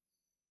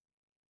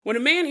When a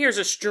man hears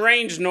a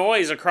strange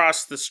noise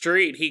across the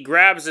street, he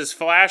grabs his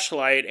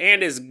flashlight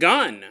and his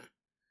gun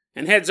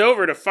and heads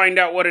over to find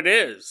out what it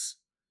is.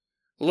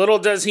 Little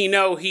does he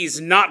know he's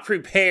not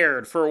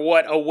prepared for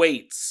what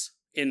awaits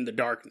in the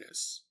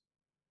darkness.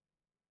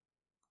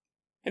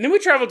 And then we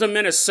travel to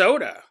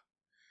Minnesota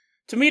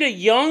to meet a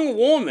young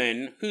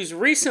woman who's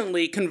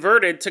recently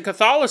converted to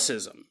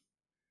Catholicism.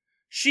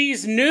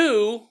 She's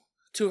new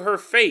to her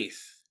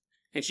faith,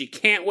 and she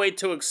can't wait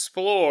to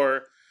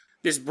explore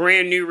this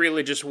brand new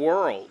religious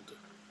world.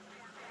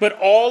 But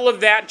all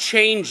of that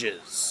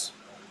changes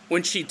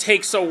when she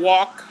takes a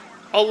walk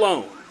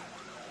alone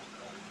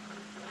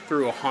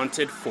through a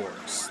haunted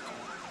forest.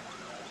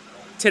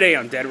 Today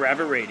on Dead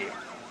Rabbit Radio.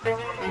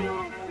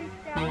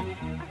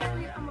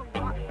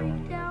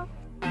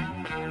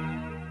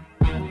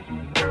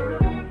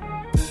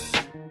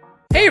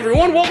 Hey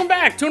everyone, welcome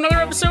back to another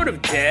episode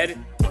of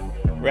Dead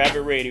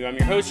Rabbit Radio. I'm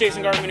your host,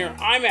 Jason Gartman here.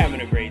 I'm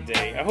having a great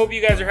day. I hope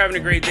you guys are having a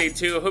great day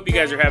too. I hope you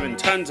guys are having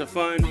tons of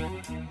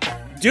fun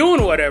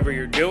doing whatever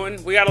you're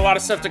doing. We got a lot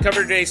of stuff to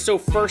cover today. So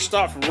first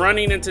off,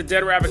 running into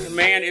Dead Rabbit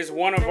Command is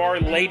one of our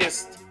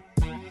latest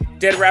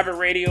Dead Rabbit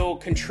Radio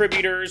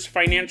contributors,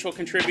 financial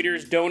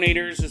contributors,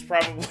 donators is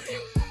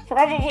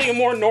probably a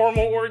more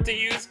normal word to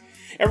use.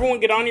 Everyone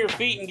get on your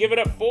feet and give it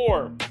up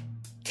for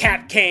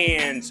Cat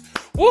Cans.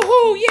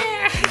 Woohoo,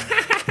 yeah!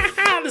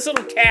 This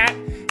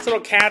little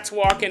cat's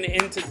walking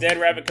into Dead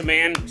Rabbit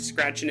Command,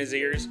 scratching his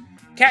ears.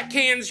 Cat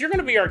Cans, you're going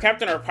to be our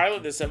captain, our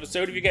pilot this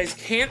episode. If you guys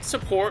can't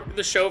support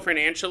the show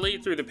financially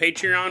through the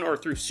Patreon or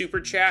through Super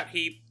Chat,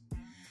 he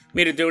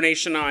made a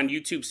donation on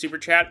YouTube Super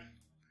Chat.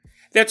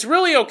 That's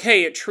really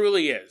okay. It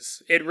truly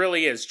is. It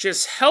really is.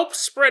 Just help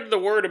spread the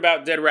word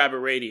about Dead Rabbit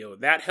Radio.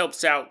 That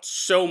helps out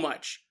so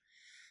much.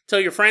 Tell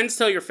your friends,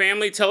 tell your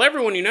family, tell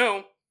everyone you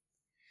know.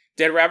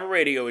 Dead Rabbit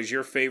Radio is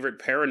your favorite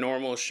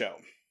paranormal show.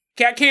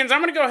 Cat Cans,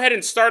 I'm going to go ahead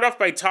and start off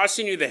by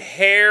tossing you the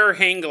hair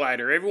hang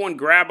glider. Everyone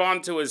grab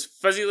onto his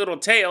fuzzy little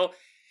tail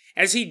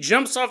as he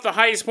jumps off the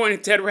highest point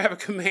of Dead Rabbit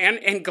Command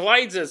and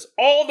glides us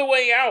all the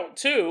way out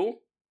to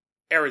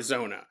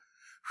Arizona.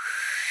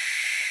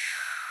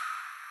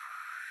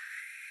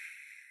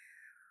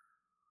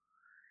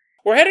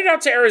 We're headed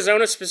out to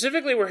Arizona.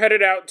 Specifically, we're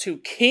headed out to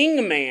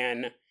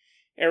Kingman,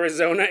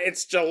 Arizona.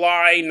 It's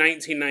July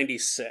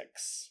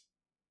 1996.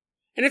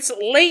 And it's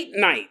late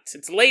night.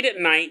 It's late at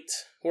night.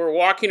 We're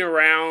walking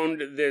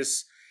around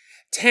this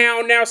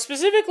town. Now,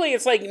 specifically,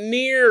 it's like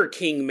near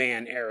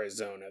Kingman,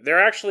 Arizona.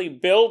 They're actually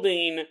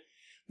building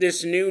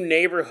this new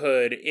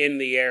neighborhood in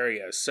the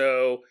area.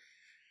 So,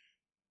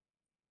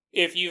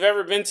 if you've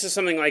ever been to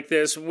something like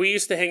this, we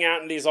used to hang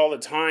out in these all the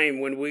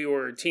time when we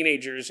were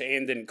teenagers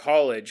and in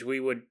college. We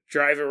would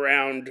drive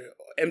around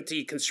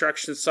empty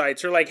construction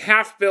sites or like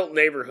half-built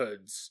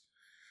neighborhoods,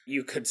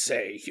 you could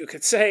say.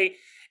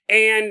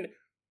 And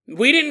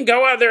we didn't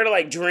go out there to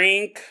like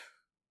drink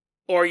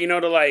or,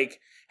 to like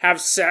have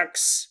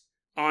sex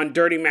on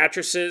dirty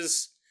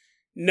mattresses.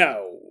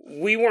 No,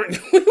 we weren't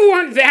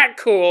that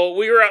cool.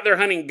 We were out there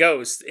hunting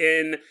ghosts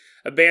in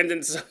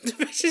abandoned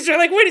subdivisions. You're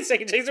like, wait a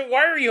second, Jason,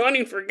 why are you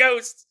hunting for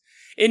ghosts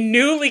in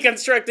newly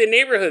constructed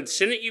neighborhoods?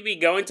 Shouldn't you be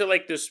going to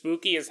like the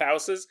spookiest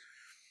houses?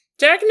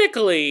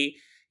 Technically,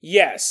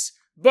 yes,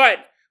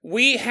 but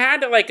we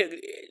had like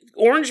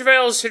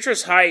Orangevale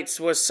Citrus Heights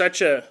was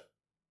such a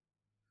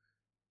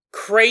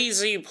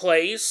crazy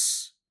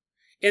place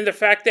in the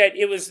fact that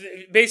it was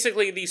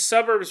basically these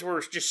suburbs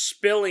were just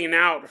spilling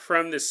out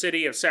from the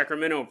city of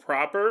Sacramento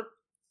proper.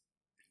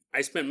 I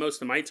spent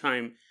most of my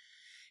time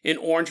in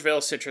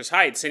Orangevale Citrus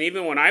Heights, and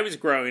even when I was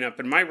growing up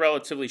in my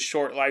relatively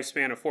short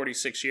lifespan of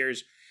 46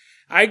 years,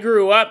 I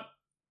grew up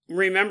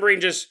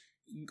remembering just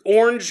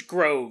orange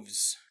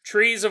groves,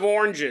 trees of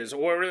oranges,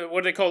 or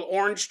what they call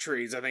orange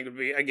trees, I think would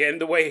be, again,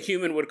 the way a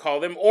human would call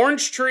them.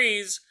 Orange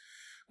trees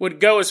would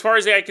go as far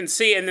as the eye can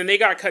see, and then they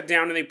got cut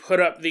down and they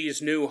put up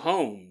these new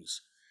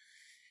homes.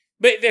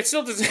 But that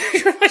still doesn't...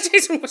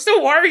 Jason,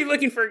 still, why are you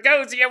looking for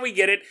ghosts? Yeah, we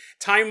get it.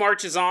 Time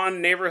marches on,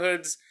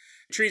 neighborhoods,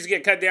 trees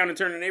get cut down and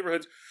turned into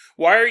neighborhoods.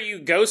 Why are you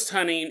ghost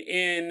hunting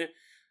in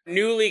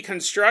being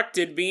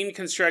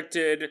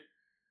constructed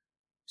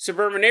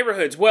suburban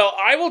neighborhoods? Well,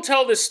 I will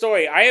tell this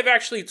story. I have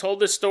actually told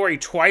this story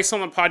twice on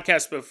the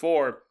podcast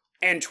before,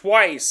 and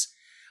twice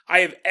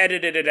I have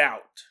edited it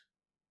out.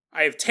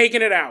 I have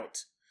taken it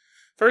out.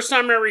 First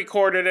time I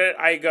recorded it,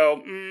 I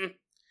go,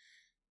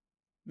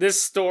 this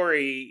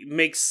story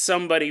makes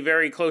somebody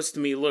very close to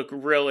me look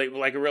really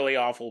like a really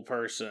awful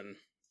person.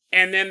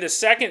 And then the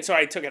second, so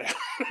I took it out.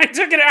 I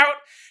took it out,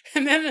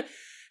 and then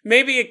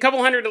maybe a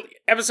couple hundred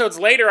episodes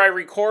later, I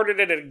recorded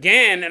it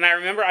again, and I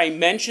remember I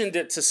mentioned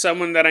it to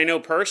someone that I know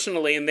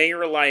personally, and they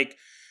were like,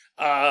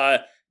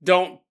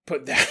 don't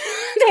put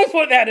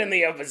that in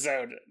the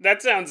episode.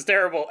 That sounds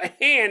terrible.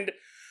 And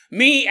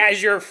me,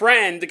 as your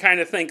friend, to kind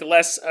of think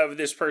less of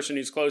this person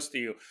who's close to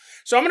you.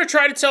 So I'm going to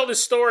try to tell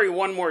this story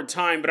one more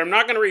time, but I'm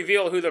not going to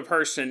reveal who the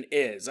person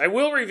is. I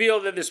will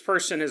reveal that this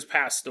person has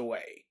passed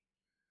away.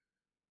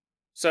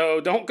 So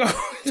don't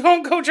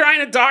go trying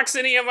to dox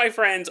any of my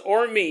friends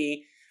or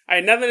me. I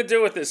had nothing to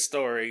do with this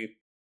story.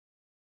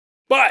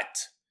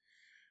 But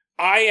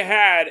I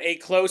had a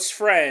close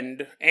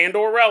friend and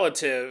or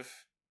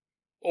relative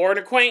or an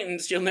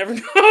acquaintance, you'll never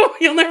know,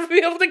 you'll never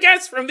be able to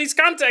guess from these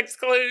context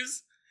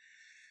clues.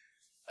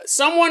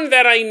 Someone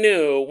that I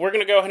knew, we're going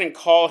to go ahead and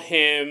call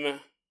him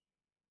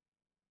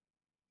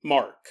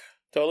Mark.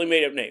 Totally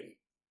made up name.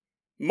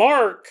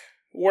 Mark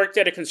worked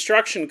at a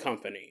construction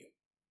company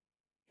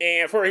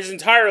and for his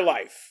entire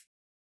life.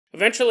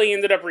 Eventually he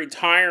ended up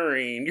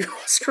retiring. You're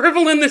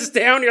scribbling this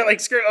down. You're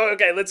like,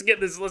 okay, let's figure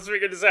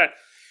this out.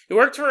 He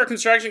worked for a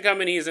construction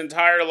company his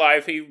entire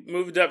life. He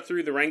moved up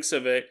through the ranks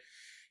of it.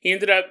 He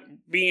ended up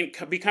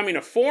becoming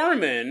a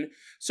foreman.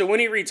 So when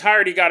he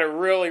retired, he got a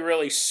really,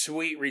 really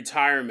sweet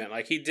retirement.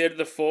 Like, he did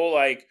the full,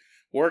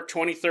 work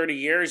 20, 30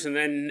 years, and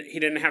then he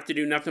didn't have to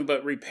do nothing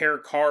but repair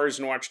cars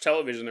and watch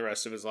television the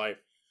rest of his life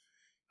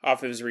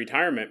off of his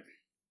retirement.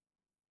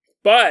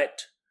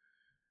 But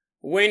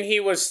when he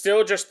was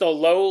still just a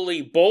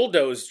lowly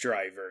bulldoze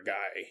driver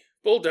guy,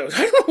 I don't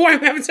know why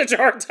I'm having such a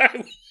hard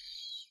time.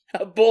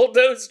 A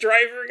bulldoze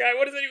driver guy?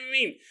 What does that even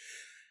mean?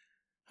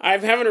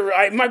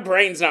 My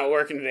brain's not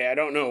working today. I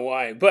don't know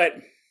why. But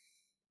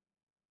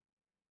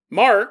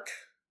Mark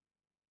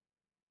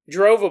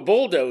drove a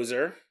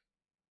bulldozer,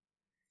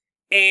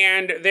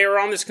 and they were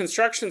on this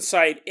construction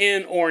site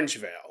in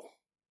Orangevale.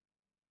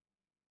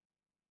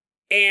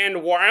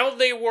 And while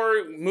they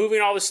were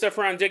moving all this stuff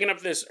around, digging up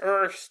this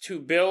earth to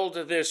build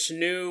this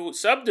new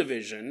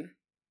subdivision,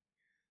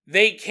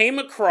 they came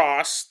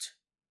across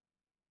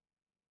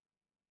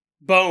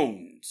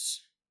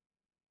bones.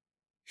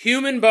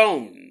 Human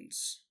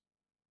bones.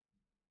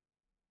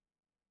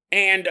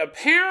 And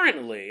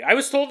apparently, I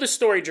was told this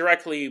story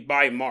directly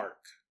by Mark,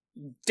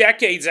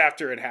 decades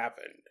after it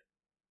happened.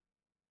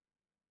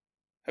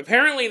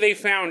 Apparently, they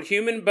found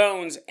human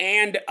bones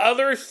and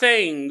other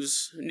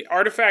things,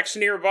 artifacts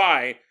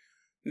nearby,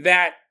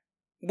 that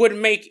would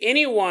make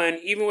anyone,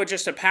 even with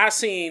just a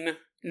passing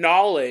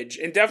knowledge,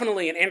 and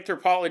definitely an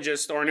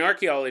anthropologist or an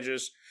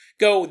archaeologist,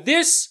 go,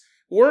 this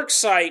work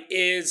site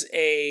is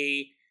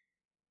a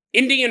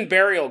Indian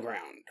burial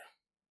ground.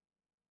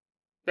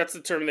 That's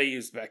the term they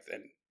used back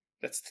then.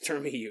 That's the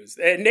term he used.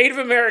 A Native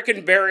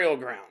American burial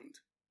ground.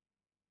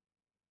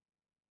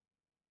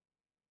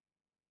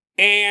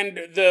 And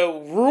the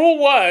rule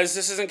was,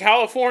 this is in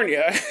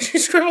California, you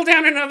scribble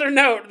down another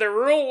note, the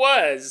rule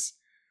was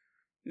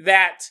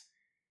that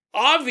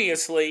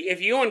obviously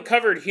if you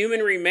uncovered human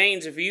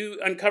remains, if you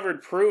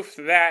uncovered proof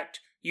that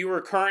you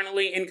were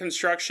currently in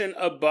construction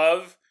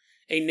above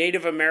a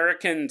Native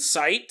American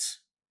site,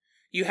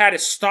 you had to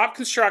stop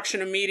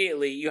construction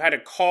immediately. You had to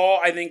call,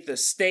 I think, the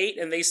state,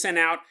 and they sent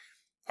out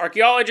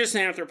archaeologists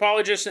and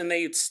anthropologists, and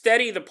they'd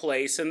study the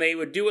place, and they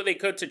would do what they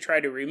could to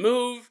try to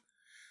remove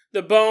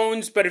the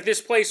bones. But if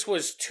this place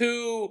was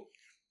too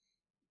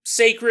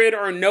sacred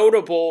or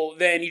notable,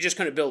 then you just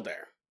couldn't build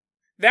there.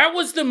 That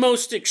was the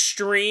most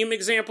extreme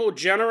example.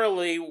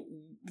 Generally,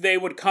 they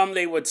would come,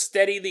 they would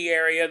study the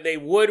area, they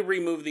would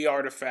remove the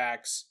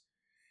artifacts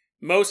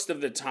most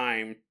of the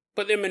time,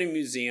 put them in a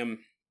museum,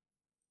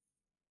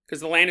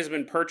 because the land has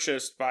been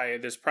purchased by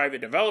this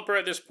private developer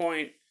at this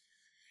point.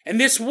 And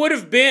this would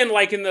have been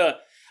like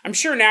I'm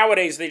sure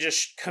nowadays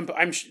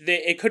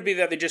it could be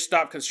that they just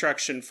stopped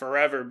construction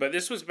forever, but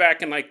this was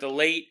back in the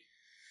late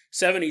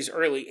 70s,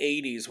 early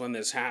 80s when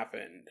this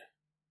happened.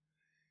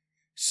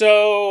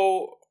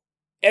 So,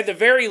 at the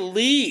very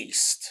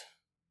least,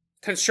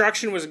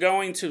 construction was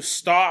going to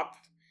stop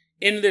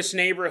in this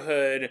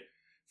neighborhood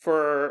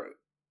for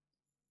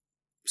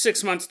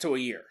 6 months to a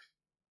year.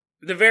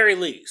 At the very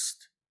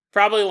least.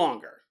 Probably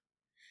longer.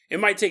 It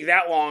might take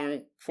that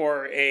long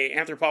for an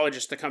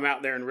anthropologist to come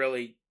out there and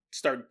really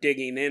start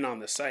digging in on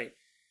the site.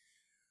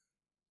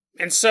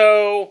 And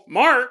so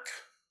Mark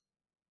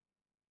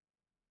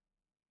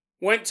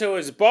went to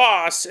his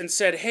boss and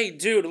said, hey,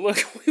 dude, look,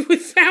 we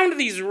found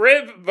these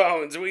rib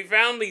bones. We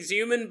found these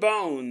human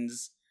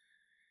bones.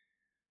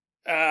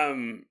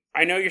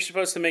 I know you're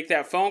supposed to make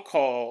that phone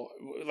call.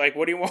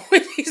 What do you want?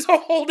 He's all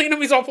holding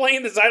them. He's all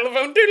playing the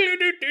xylophone.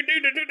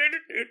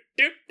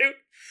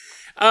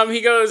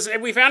 He goes,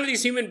 we found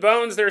these human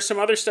bones. There's some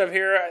other stuff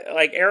here,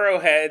 like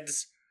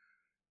arrowheads.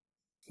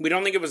 We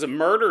don't think it was a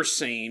murder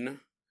scene.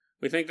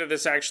 We think that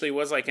this actually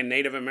was a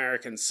Native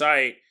American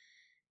site.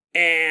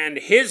 And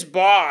his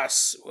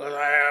boss was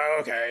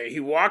like, okay. He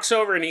walks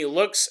over and he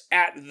looks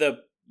at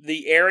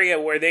the area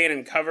where they had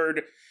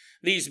uncovered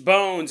these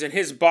bones. And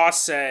his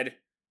boss said,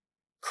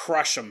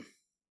 crush them.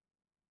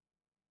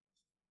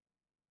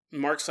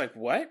 And Mark's like,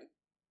 what?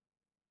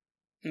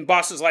 And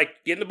boss is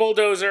like, get in the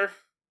bulldozer.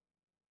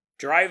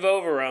 Drive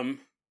over them.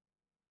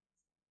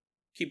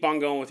 Keep on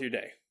going with your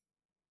day.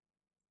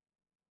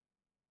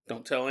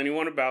 Don't tell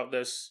anyone about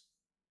this.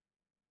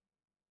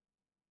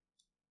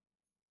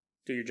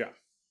 Do your job.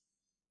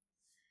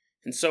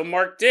 And so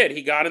Mark did.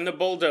 He got in the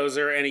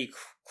bulldozer and he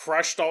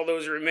crushed all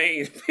those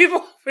remains.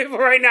 People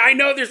right now, I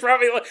know there's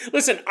probably...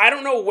 Listen, I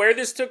don't know where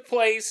this took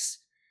place.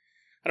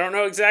 I don't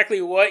know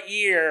exactly what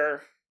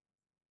year.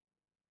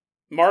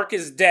 Mark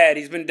is dead.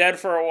 He's been dead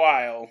for a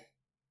while.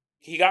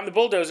 He got in the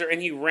bulldozer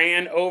and he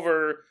ran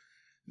over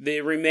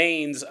the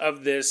remains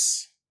of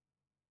this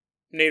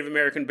Native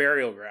American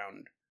burial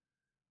ground.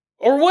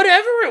 Or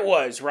whatever it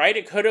was, right?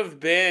 It could have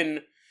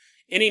been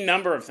any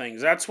number of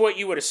things. That's what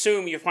you would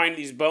assume. You find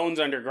these bones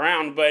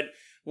underground, but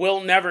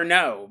we'll never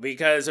know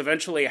because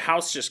eventually a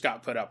house just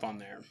got put up on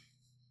there.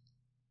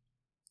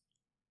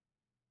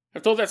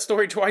 I've told that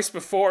story twice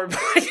before, but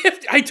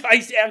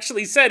I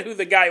actually said who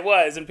the guy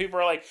was, and people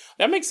are like,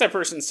 that makes that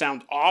person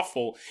sound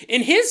awful.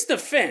 In his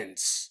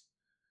defense,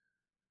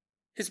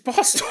 his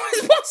boss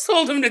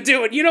told him to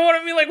do it. You know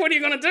what I mean? Like, what are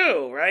you going to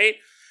do, right?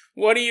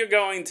 What are you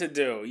going to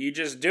do? You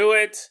just do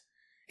it.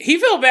 He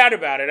felt bad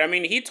about it. I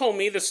mean, he told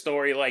me the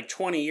story like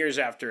 20 years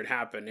after it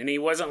happened, and he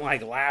wasn't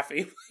like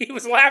laughing. He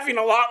was laughing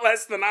a lot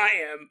less than I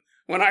am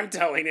when I'm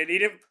telling it. He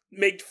didn't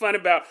make fun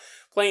about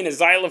playing a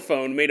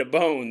xylophone made of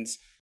bones.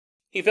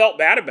 He felt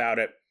bad about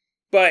it,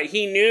 but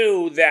he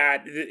knew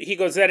that, he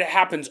goes, that it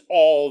happens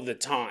all the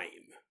time.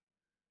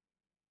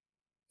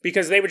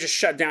 Because they would just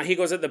shut down. He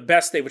goes, at the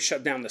best, they would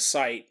shut down the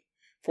site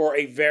for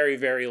a very,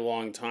 very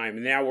long time,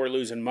 and now we're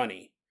losing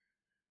money.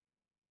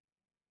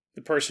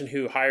 The person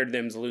who hired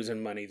them is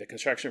losing money. The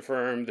construction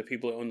firm, the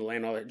people who own the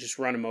land, all that, just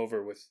run them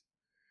over with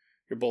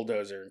your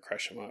bulldozer and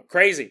crush them up.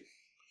 Crazy.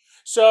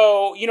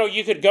 So,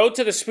 you could go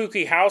to the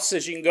spooky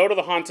houses. You can go to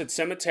the haunted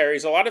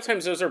cemeteries. A lot of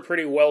times those are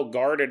pretty well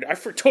guarded. I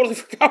totally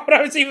forgot what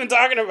I was even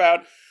talking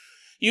about.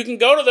 You can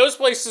go to those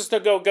places to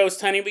go ghost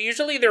hunting, but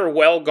usually they're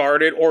well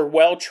guarded or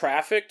well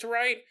trafficked,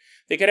 right?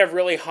 They could have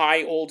really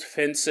high old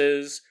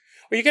fences.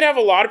 Or you could have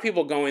a lot of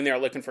people going there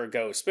looking for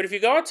ghosts. But if you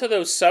go out to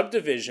those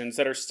subdivisions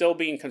that are still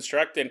being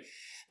constructed,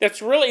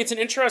 it's an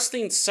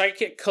interesting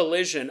psychic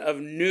collision of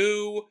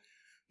new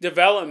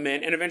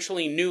development and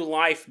eventually new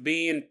life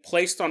being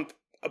placed on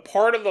a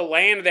part of the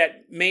land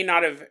that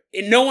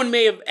no one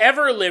may have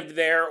ever lived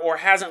there or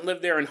hasn't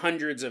lived there in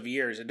hundreds of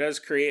years. It does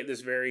create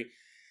this very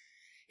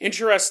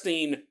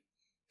interesting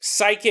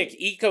psychic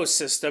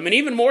ecosystem, and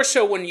even more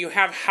so when you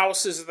have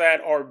houses that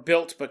are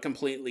built but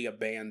completely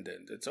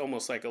abandoned. It's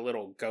almost like a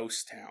little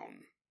ghost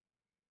town.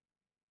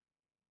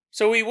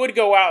 So we would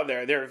go out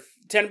there. They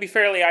tend to be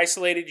fairly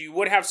isolated. You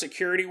would have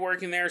security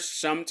working there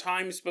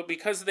sometimes, but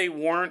because there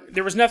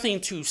was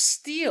nothing to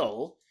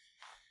steal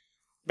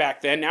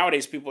back then.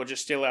 Nowadays, people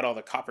just steal out all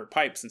the copper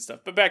pipes and stuff,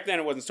 but back then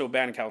it wasn't so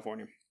bad in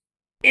California.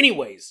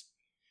 Anyways,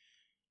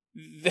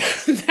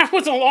 that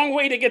was a long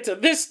way to get to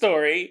this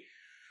story,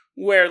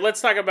 where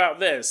let's talk about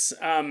this.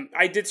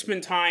 I did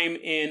spend time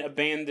in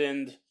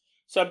abandoned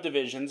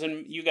subdivisions,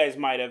 and you guys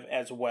might have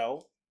as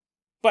well.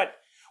 But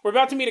we're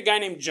about to meet a guy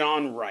named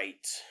John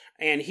Wright,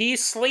 and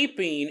he's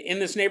sleeping in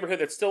this neighborhood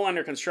that's still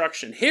under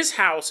construction. His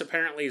house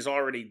apparently is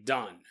already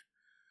done.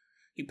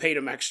 He paid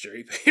him extra.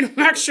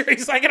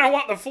 He's like, and I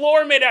want the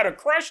floor made out of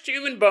crushed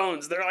human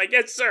bones. They're like,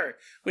 yes, sir.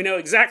 We know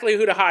exactly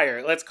who to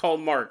hire. Let's call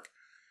Mark.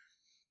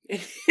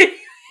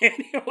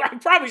 I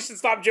probably should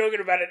stop joking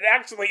about it. It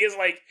actually is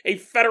like a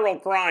federal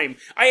crime.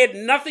 I had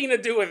nothing to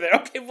do with it.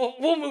 Okay,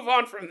 we'll move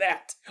on from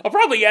that. I'll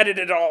probably edit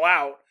it all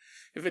out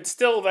if it's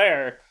still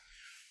there.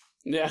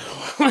 Yeah.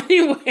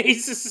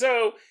 Anyways,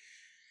 so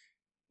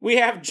we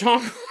have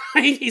John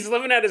Wright. He's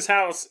living at his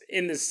house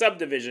in this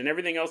subdivision.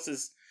 Everything else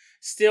is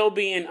still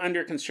being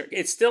under construction.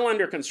 It's still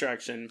under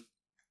construction.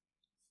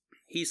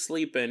 He's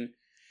sleeping.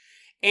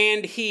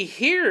 And he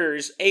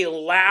hears a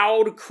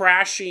loud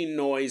crashing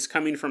noise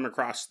coming from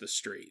across the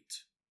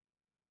street.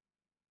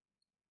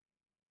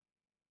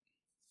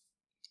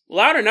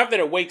 Loud enough that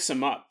it wakes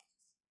him up.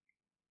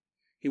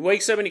 He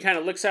wakes up and he kind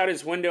of looks out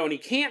his window and he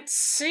can't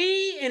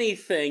see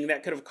anything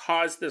that could have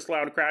caused this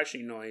loud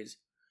crashing noise.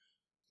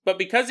 But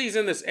because he's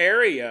in this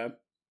area,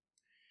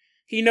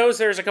 he knows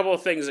there's a couple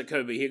of things it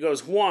could be. He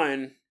goes,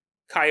 one,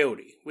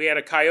 coyote. We had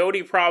a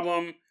coyote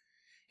problem.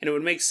 And it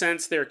would make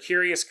sense. They're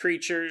curious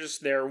creatures.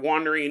 They're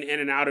wandering in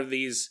and out of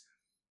these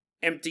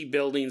empty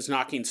buildings,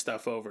 knocking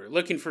stuff over,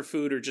 looking for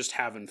food or just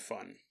having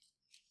fun.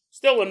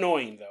 Still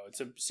annoying, though. It's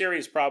a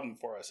serious problem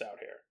for us out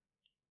here.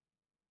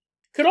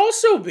 Could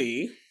also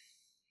be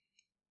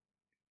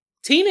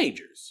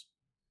teenagers.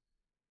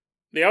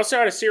 They also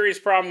had a serious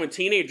problem with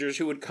teenagers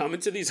who would come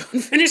into these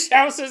unfinished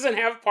houses and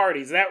have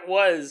parties. That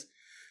was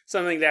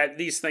something that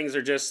these things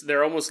are just,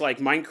 they're almost like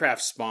Minecraft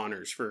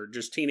spawners for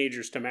just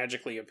teenagers to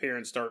magically appear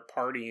and start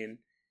partying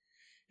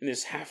in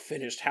this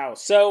half-finished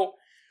house. So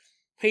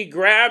he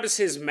grabs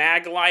his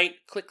mag light,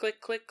 click,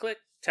 click, click, click,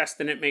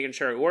 testing it, making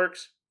sure it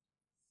works.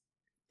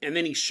 And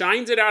then he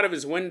shines it out of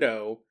his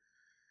window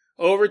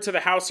over to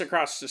the house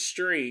across the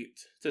street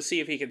to see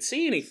if he can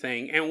see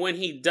anything. And when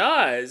he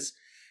does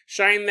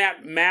shine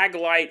that mag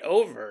light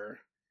over,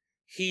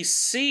 he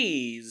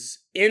sees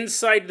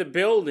inside the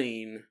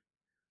building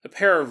a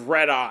pair of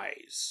red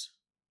eyes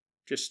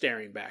just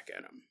staring back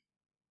at him.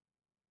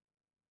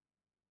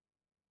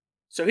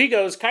 So he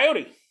goes,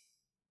 coyote.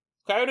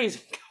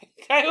 Coyotes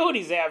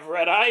have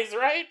red eyes,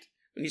 right?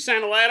 When you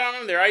shine a light on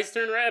them, their eyes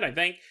turn red, I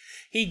think.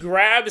 He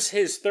grabs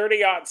his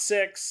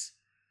 30-06.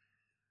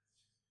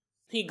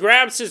 He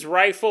grabs his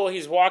rifle.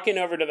 He's walking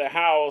over to the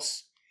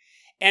house.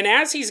 And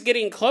as he's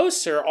getting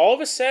closer, all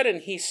of a sudden,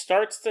 he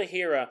starts to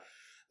hear a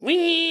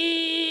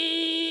wee.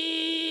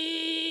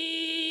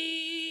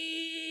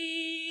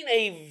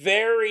 a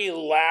very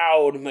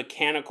loud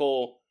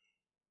mechanical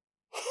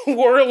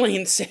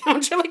whirling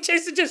sound. You're like,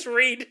 Jason, just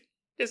read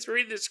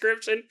the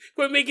description.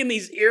 Quit making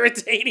these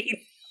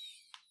irritating.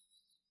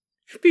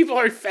 People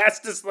are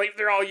fast asleep.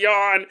 They're all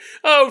yawn.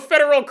 Oh,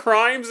 federal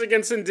crimes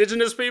against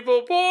indigenous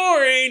people.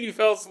 Boring. You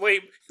fell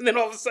asleep. And then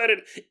all of a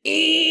sudden,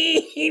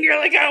 and you're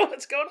like, oh,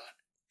 what's going on?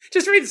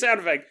 Just read the sound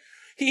effect.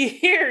 He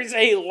hears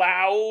a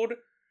loud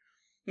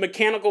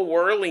mechanical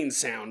whirling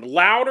sound.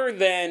 Louder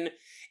than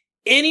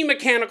any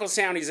mechanical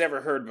sound he's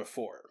ever heard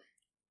before.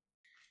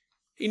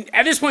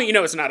 At this point, you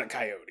know it's not a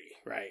coyote,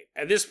 right?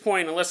 At this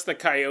point, unless the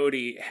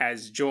coyote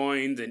has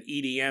joined an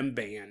EDM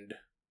band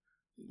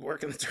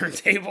working the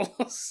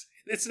turntables,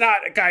 it's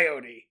not a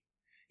coyote.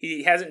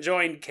 He hasn't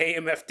joined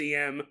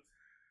KMFDM.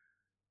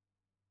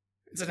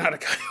 It's not a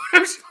coyote.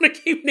 I'm just going to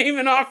keep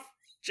naming off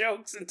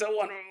jokes until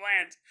one of them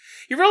lands.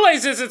 You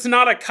realize it's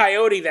not a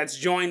coyote that's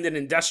joined an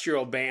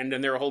industrial band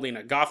and they're holding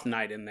a goth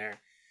night in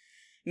there.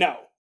 No.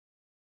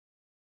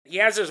 He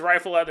has his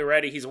rifle at the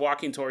ready. He's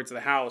walking towards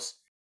the house.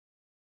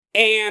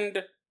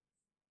 And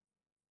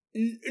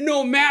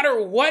no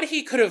matter what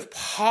he could have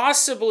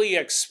possibly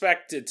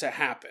expected to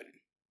happen,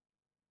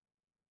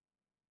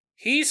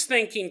 he's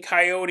thinking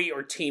coyote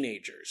or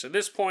teenagers. At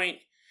this point,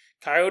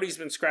 coyote's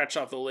been scratched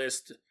off the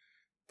list.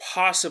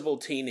 Possible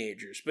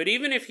teenagers. But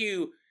even if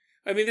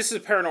this is a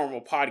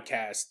paranormal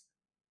podcast.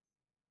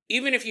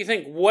 Even if you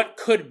think what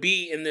could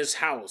be in this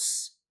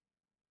house,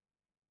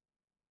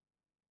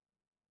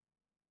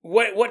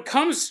 what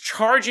comes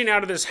charging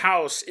out of this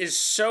house is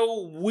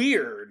so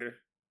weird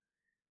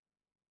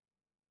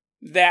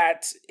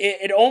that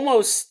it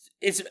almost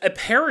is a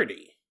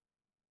parody.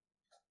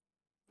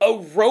 A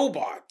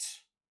robot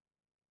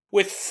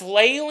with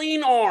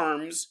flailing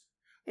arms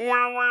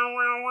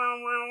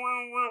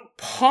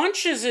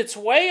punches its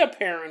way,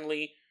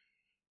 apparently,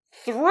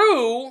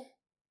 through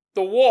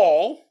the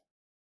wall,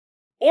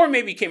 or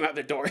maybe came out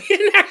the door. He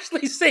didn't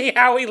actually say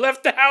how he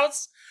left the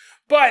house,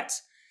 but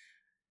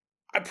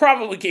I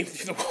probably came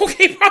through the wall.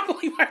 Okay,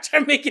 probably by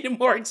trying to make it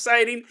more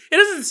exciting. It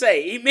doesn't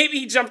say. Maybe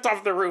he jumped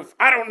off the roof.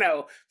 I don't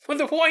know. But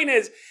the point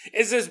is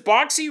this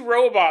boxy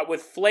robot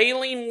with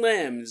flailing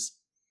limbs,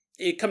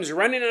 it comes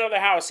running out of the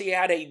house. He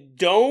had a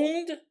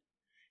domed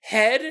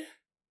head,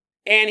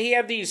 and he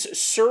had these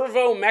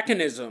servo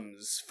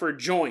mechanisms for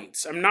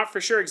joints. I'm not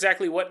for sure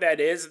exactly what that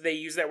is. They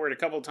use that word a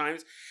couple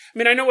times. I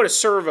mean, I know what a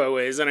servo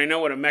is, and I know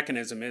what a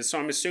mechanism is, so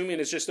I'm assuming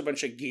it's just a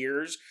bunch of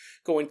gears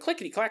going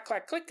clickety-clack,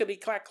 clack,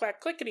 clickety-clack,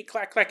 clack,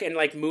 clickety-clack, clack, and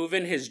like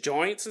moving his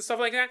joints and stuff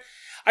like that.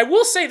 I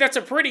will say that's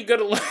a pretty good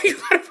look. You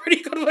got a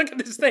pretty good look at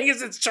this thing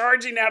as it's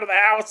charging out of the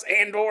house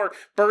and or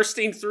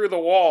bursting through the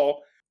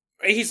wall.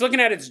 He's looking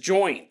at its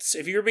joints.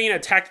 If you're being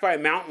attacked by a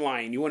mountain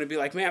lion, you want to be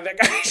like, man, that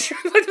guy sure,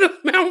 look at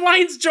the mountain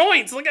lion's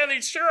joints. Look how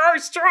they sure are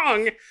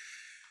strong.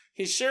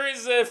 He sure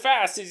is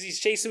fast as he's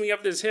chasing me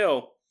up this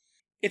hill.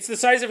 It's the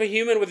size of a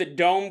human with a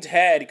domed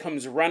head,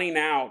 comes running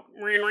out.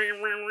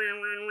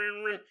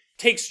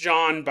 Takes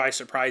John by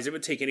surprise. It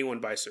would take anyone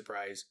by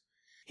surprise.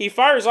 He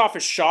fires off a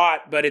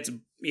shot, but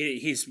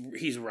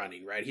he's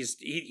running, right?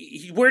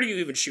 Where do you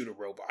even shoot a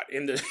robot?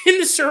 In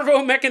the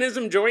servo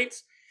mechanism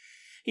joints?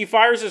 He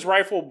fires his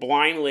rifle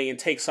blindly and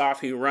takes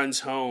off. He runs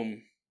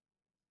home,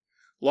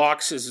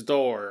 locks his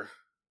door,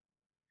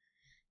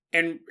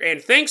 and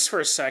thinks for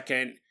a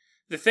second.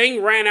 The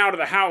thing ran out of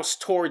the house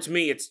towards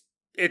me.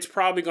 It's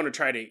probably going to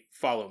try to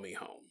follow me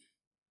home.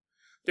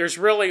 There's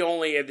really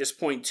only at this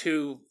point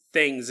two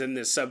things in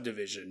this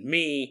subdivision: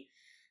 me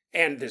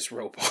and this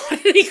robot. And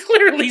he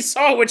clearly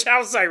saw which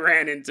house I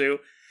ran into.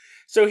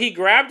 So he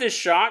grabbed his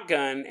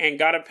shotgun and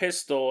got a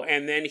pistol,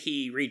 and then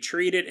he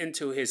retreated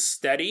into his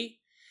study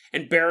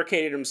and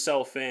barricaded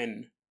himself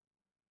in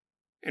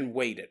and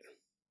waited.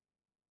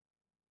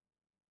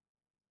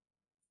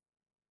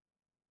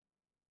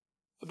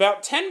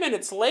 About 10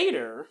 minutes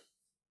later,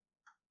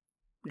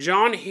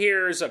 John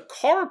hears a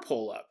car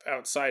pull up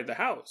outside the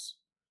house.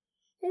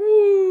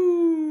 Ooh.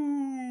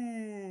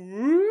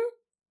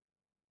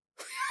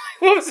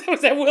 What was that?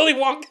 Was that Willy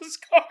Wonka's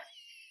car?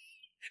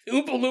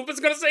 Oompa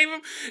Loompa's gonna save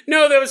him?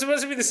 No, that was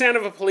supposed to be the sound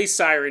of a police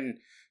siren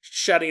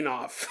shutting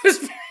off. It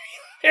was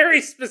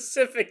very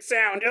specific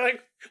sound. You're like,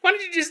 why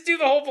don't you just do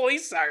the whole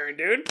police siren,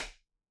 dude?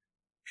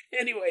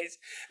 Anyways,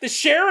 the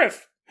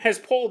sheriff has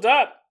pulled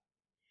up.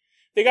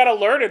 They got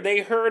alerted.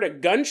 They heard a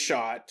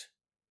gunshot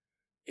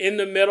in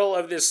the middle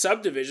of this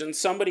subdivision.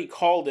 Somebody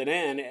called it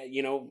in.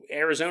 You know,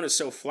 Arizona's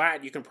so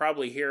flat, you can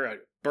probably hear a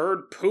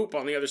bird poop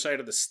on the other side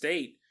of the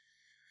state.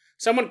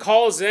 Someone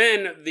calls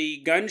in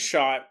the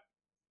gunshot,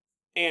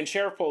 and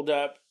sheriff pulled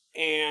up,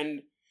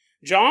 and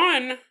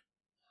John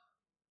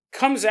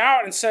comes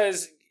out and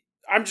says,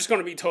 I'm just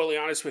going to be totally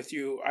honest with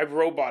you. A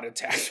robot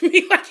attacked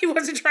me. Like he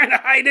wasn't trying to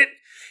hide it.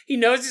 He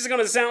knows he's going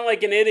to sound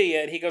like an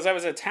idiot. He goes, I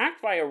was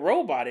attacked by a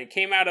robot. It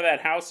came out of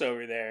that house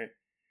over there.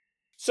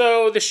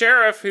 So the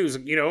sheriff, who's,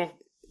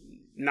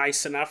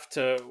 nice enough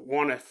to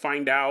want to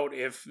find out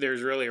if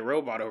there's really a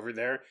robot over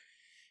there,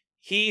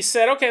 he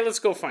said, okay, let's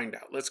go find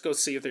out. Let's go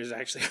see if there's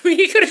actually... I mean,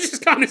 he could have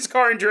just gotten his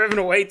car and driven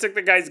away, took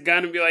the guy's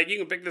gun and be like, you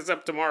can pick this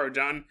up tomorrow,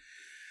 John.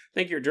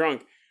 think you're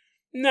drunk.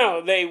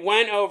 No, they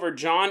went over,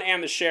 John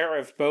and the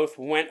sheriff both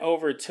went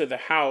over to the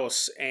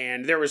house,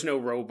 and there was no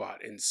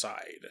robot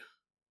inside.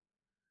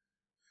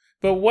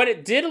 But what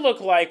it did look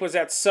like was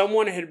that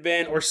someone had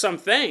been, or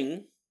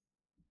something,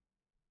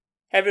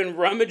 had been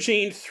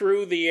rummaging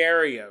through the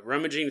area,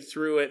 rummaging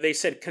through it. They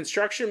said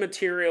construction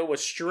material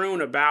was strewn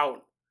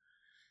about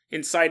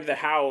inside the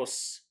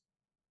house.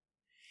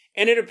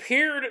 And it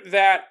appeared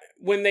that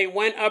when they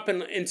went up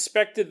and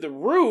inspected the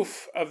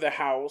roof of the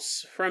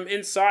house, from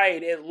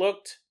inside,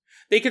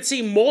 they could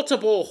see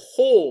multiple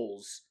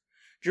holes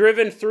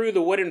driven through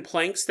the wooden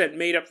planks that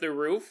made up the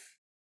roof.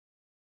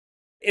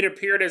 It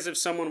appeared as if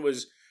someone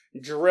was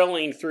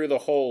drilling through the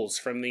holes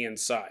from the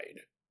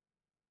inside.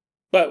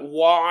 But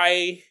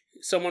why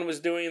someone was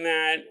doing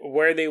that,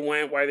 where they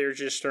went, why they were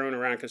just throwing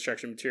around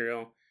construction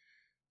material,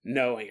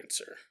 no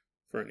answer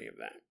for any of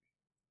that.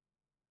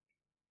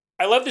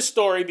 I love this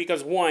story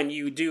because, one,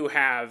 you do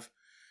have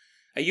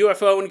a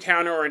UFO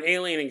encounter or an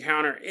alien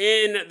encounter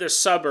in the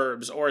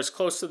suburbs, or as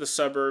close to the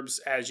suburbs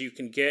as you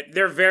can get.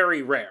 They're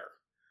very rare.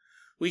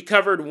 We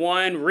covered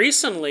one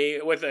recently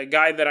with a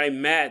guy that I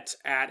met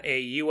at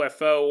a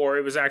UFO, or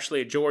it was actually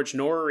a George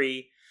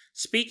Norrie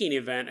speaking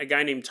event, a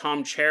guy named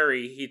Tom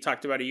Cherry. He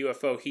talked about a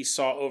UFO he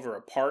saw over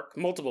a park,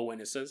 multiple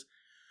witnesses.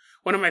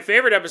 One of my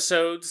favorite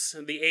episodes,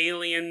 the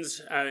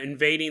aliens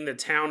invading the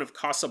town of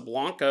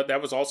Casablanca,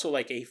 that was also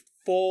like a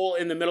full,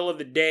 in the middle of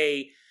the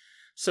day,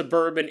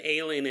 suburban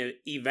alien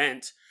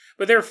event.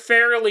 But they're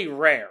fairly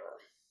rare.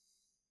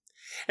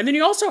 And then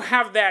you also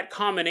have that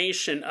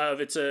combination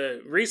of, it's a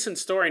recent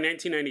story,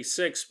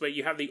 1996, but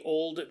you have the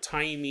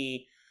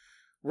old-timey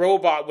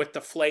robot with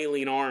the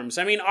flailing arms.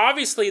 I mean,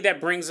 obviously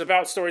that brings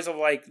about stories of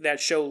like that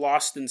show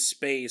Lost in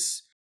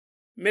Space,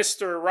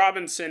 Mr.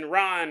 Robinson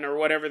Run, or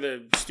whatever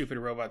the stupid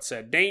robot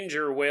said.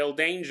 Danger, Whale,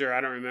 Danger.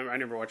 I don't remember. I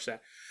never watched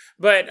that.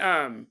 But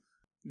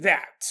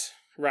that,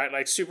 right?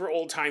 Like super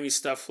old-timey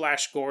stuff,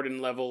 Flash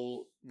Gordon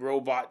level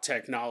robot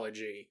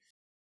technology.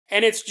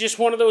 And it's just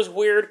one of those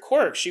weird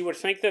quirks. You would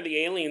think that the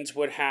aliens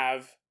would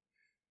have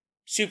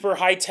super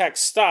high-tech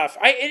stuff.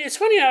 It's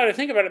funny now that I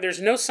think about it,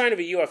 there's no sign of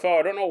a UFO.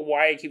 I don't know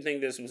why I keep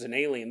thinking this was an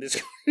alien.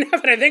 Now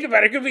that I think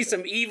about it, it could be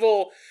some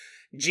evil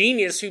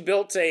genius who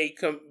built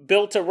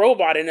a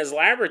robot in his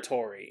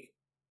laboratory.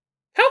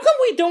 How come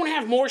we don't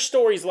have more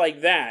stories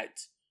like that?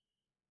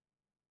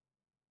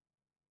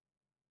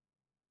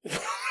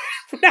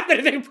 Now that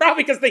I think,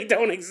 probably because they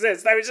don't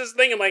exist. I was just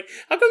thinking, like,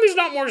 how come there's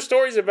not more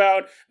stories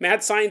about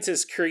mad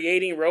scientists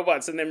creating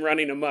robots and them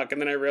running amok? And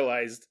then I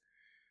realized,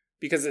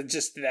 because it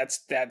just,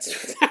 that's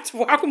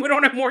how come we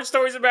don't have more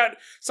stories about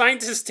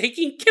scientists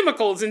taking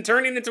chemicals and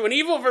turning into an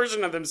evil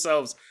version of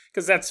themselves?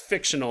 Because that's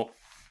fictional.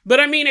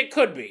 But I mean, it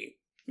could be.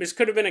 This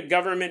could have been a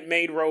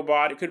government-made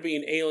robot. It could be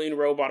an alien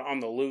robot on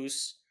the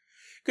loose.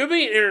 It could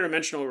be an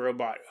interdimensional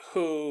robot.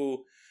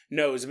 Who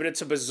knows? But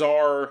it's a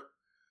bizarre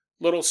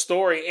little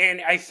story. And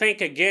I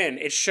think, again,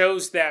 it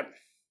shows that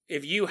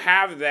if you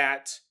have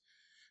that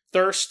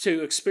thirst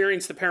to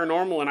experience the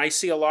paranormal, and I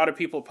see a lot of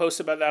people post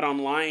about that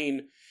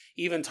online,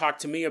 even talk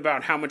to me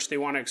about how much they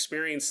want to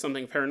experience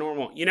something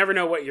paranormal, you never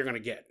know what you're going to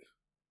get.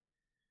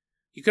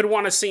 You could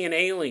want to see an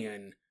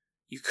alien.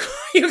 You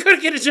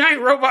could get a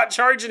giant robot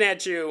charging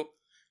at you,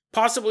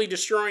 possibly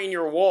destroying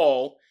your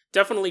wall,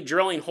 definitely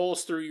drilling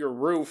holes through your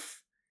roof.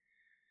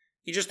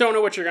 You just don't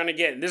know what you're going to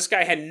get. This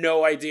guy had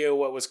no idea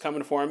what was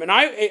coming for him. And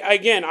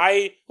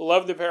I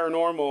love the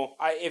paranormal.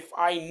 If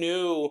I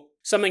knew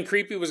something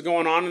creepy was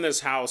going on in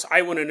this house,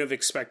 I wouldn't have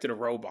expected a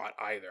robot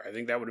either. I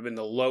think that would have been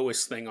the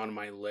lowest thing on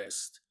my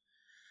list.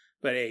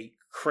 But a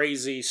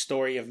crazy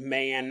story of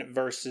man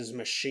versus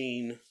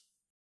machine.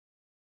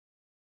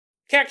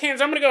 Cat cans,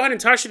 I'm going to go ahead and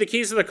toss you the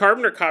keys to the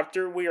Carpenter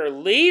Copter. We are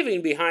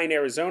leaving behind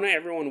Arizona.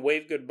 Everyone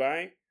wave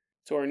goodbye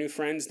to our new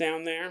friends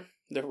down there.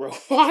 The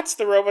robots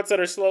that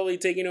are slowly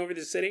taking over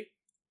the city.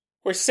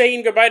 We're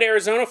saying goodbye to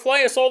Arizona.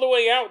 Fly us all the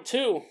way out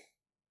to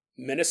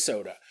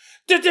Minnesota.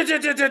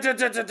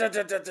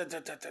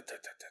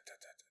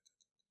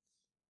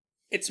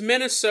 It's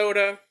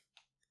Minnesota.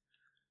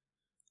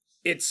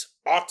 It's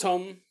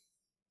autumn,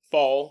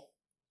 fall,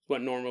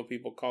 what normal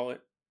people call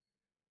it.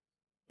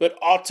 But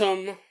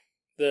autumn,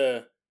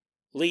 the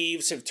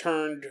leaves have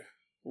turned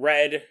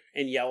red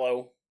and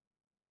yellow.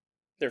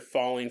 They're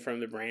falling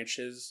from the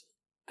branches.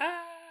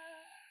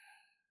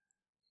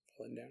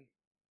 Falling down.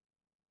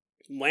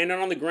 Landing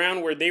on the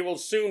ground where they will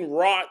soon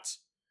rot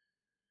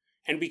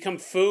and become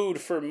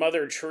food for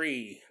Mother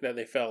Tree that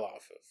they fell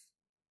off of.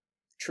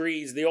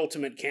 Trees, the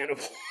ultimate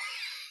cannibal.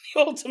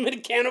 The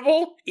ultimate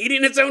cannibal?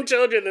 Eating its own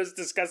children, those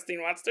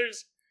disgusting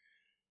monsters.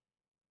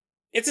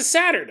 It's a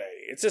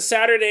Saturday. It's a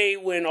Saturday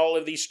when all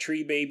of these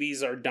tree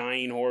babies are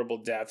dying horrible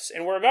deaths.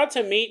 And we're about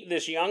to meet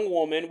this young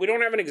woman. We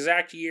don't have an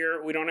exact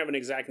year. We don't have an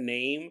exact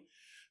name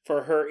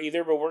for her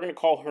either, but we're going to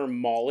call her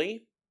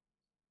Molly.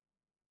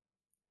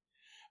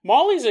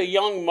 Molly's a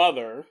young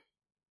mother,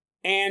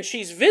 and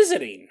she's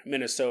visiting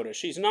Minnesota.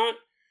 She's not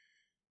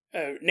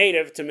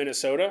native to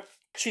Minnesota.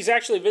 She's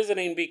actually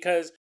visiting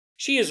because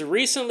she is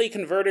recently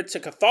converted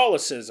to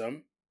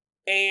Catholicism,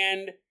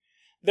 and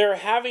they're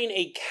having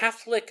a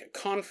Catholic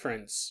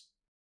conference.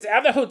 It's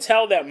at the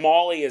hotel that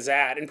Molly is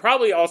at, and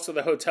probably also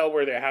the hotel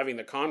where they're having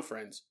the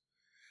conference.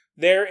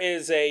 There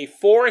is a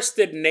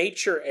forested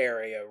nature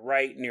area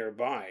right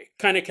nearby,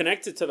 kind of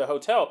connected to the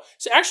hotel.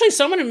 So actually,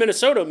 someone in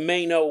Minnesota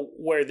may know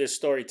where this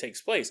story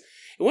takes place.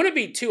 It wouldn't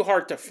be too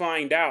hard to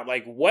find out,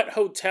 like, what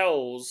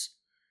hotels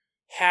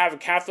have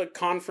Catholic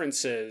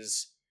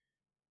conferences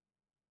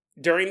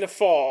during the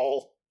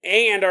fall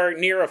and are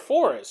near a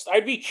forest.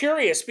 I'd be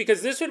curious,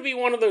 because this would be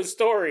one of those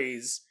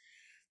stories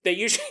that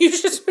you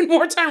should spend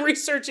more time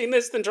researching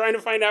this than trying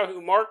to find out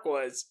who Mark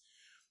was.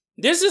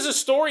 This is a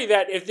story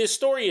that, if this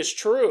story is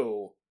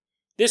true,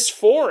 this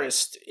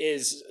forest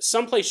is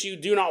someplace you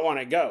do not want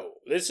to go.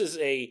 This is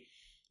a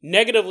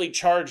negatively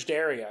charged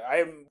area.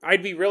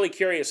 I'd be really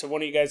curious if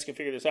one of you guys can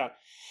figure this out.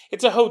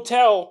 It's a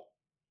hotel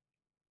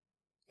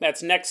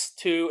that's next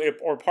to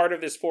or part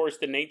of this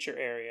forested nature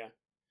area.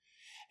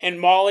 And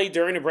Molly,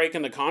 during a break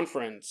in the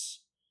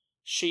conference,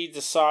 she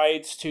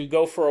decides to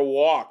go for a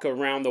walk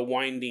around the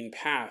winding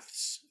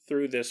paths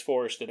through this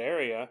forested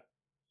area.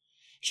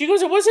 She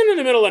goes, it wasn't in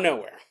the middle of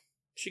nowhere.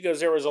 She goes,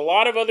 there was a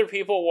lot of other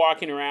people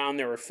walking around.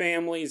 There were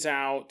families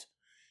out,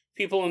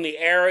 people in the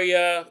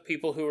area,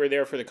 people who were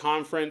there for the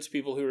conference,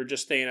 people who were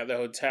just staying at the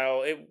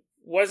hotel. It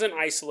wasn't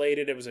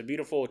isolated. It was a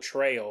beautiful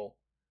trail.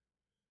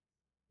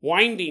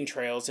 Winding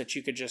trails that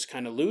you could just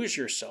kind of lose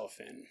yourself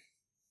in.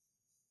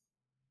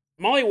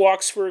 Molly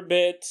walks for a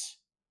bit,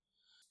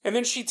 and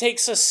then she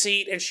takes a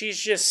seat, and she's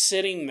just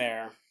sitting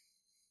there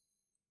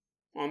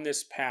on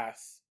this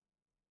path,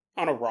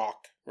 on a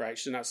rock, right?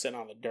 She's not sitting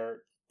on the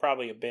dirt,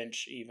 probably a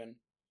bench even.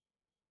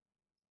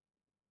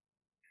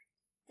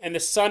 And the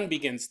sun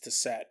begins to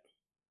set.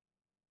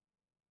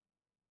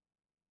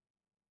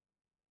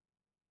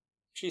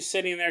 She's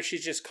sitting there,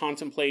 she's just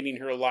contemplating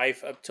her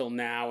life up till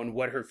now and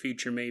what her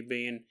future may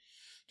be, and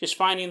just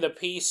finding the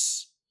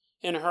peace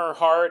in her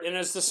heart. And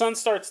as the sun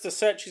starts to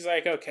set, she's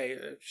like, okay,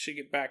 I should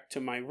get back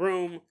to my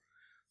room,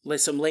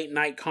 some late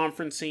night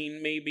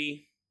conferencing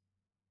maybe.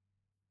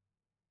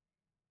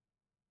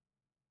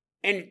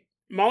 And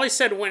Molly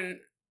said when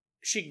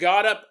she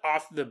got up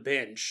off the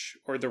bench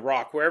or the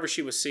rock, wherever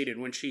she was seated,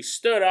 when she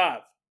stood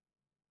up,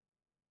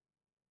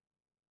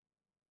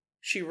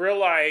 she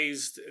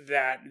realized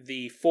that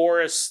the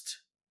forest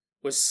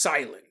was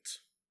silent.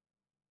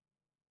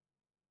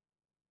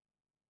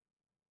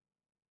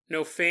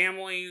 No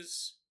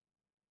families,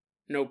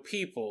 no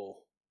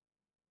people,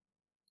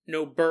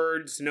 no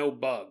birds, no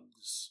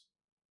bugs.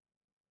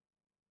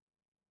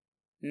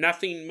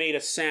 Nothing made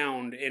a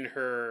sound in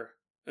her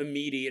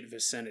immediate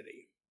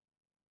vicinity.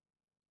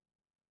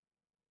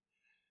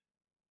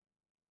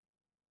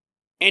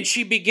 And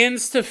she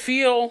begins to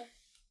feel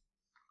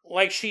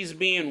like she's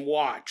being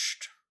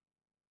watched.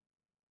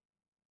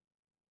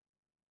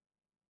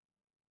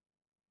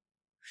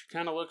 She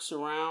kind of looks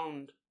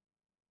around.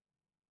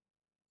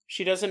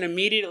 She doesn't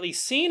immediately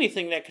see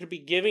anything that could be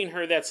giving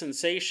her that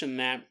sensation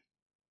that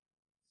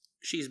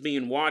she's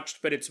being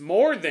watched, but it's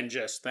more than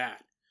just that.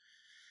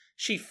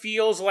 She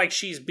feels like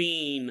she's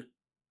being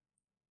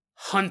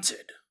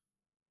hunted.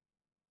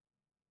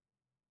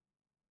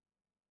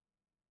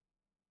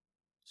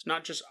 It's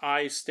not just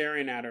eyes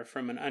staring at her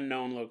from an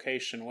unknown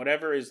location.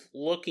 Whatever is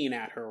looking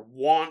at her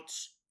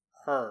wants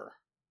her.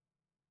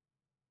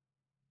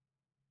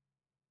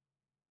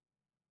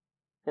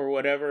 For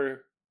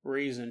whatever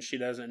reason, she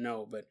doesn't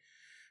know, but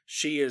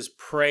she is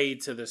prey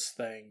to this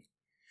thing.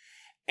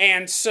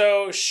 And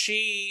so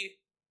she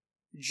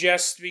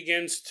just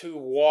begins to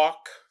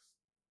walk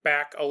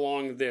back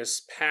along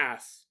this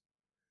path,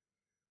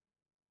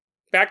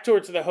 back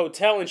towards the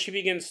hotel, and she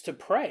begins to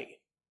pray.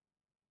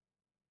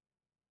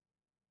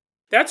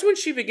 That's when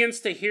she begins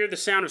to hear the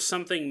sound of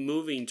something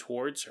moving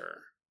towards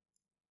her.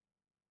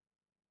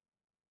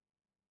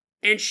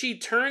 And she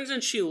turns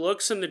and she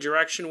looks in the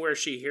direction where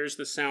she hears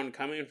the sound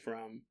coming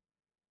from.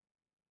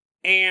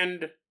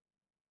 And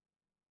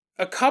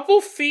a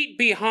couple feet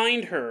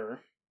behind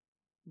her,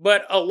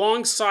 but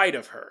alongside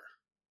of her.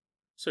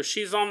 So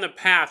she's on the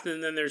path,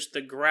 and then there's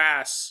the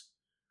grass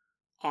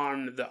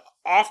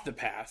off the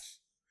path.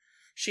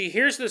 She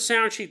hears the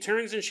sound, she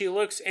turns and she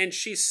looks, and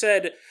she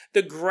said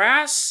the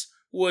grass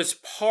was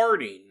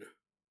parting.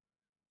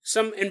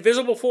 Some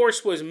invisible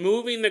force was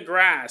moving the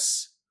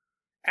grass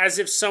as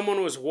if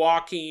someone was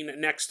walking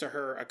next to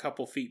her a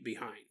couple feet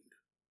behind.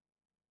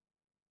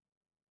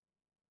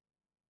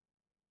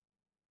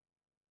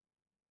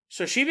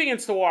 So she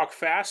begins to walk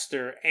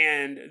faster,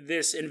 and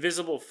this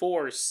invisible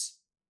force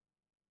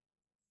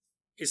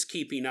is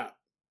keeping up.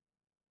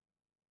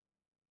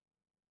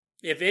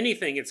 If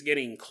anything, it's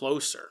getting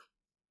closer.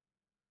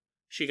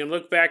 She can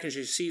look back and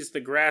she sees the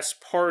grass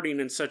parting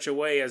in such a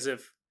way as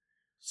if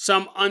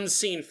some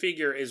unseen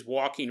figure is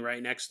walking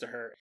right next to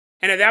her.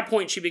 And at that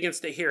point, she begins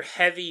to hear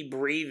heavy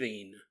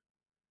breathing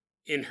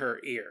in her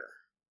ear.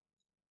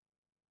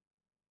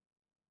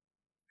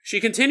 She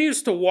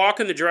continues to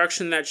walk in the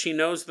direction that she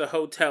knows the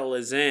hotel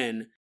is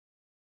in.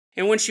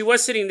 And when she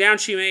was sitting down,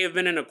 she may have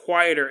been in a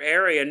quieter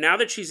area. Now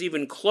that she's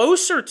even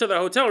closer to the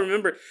hotel,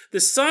 remember, the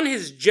sun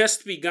has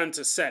just begun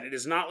to set. It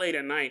is not late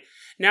at night.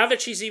 Now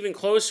that she's even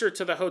closer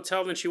to the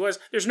hotel than she was,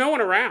 there's no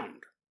one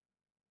around.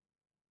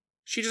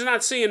 She does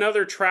not see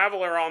another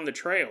traveler on the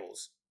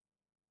trails,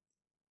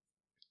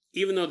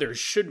 even though there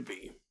should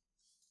be.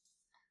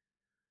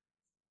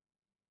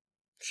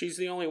 She's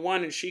the only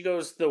one, and she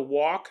goes the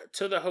walk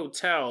to the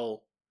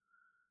hotel.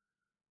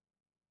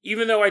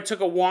 Even though I took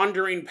a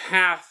wandering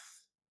path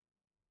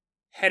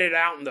headed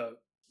out in the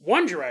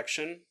one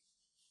direction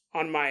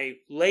on my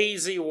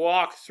lazy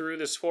walk through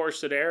this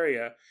forested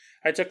area,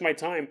 I took my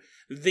time.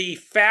 The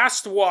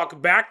fast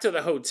walk back to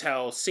the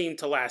hotel seemed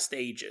to last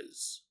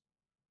ages.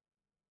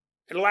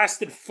 It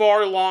lasted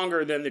far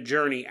longer than the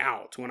journey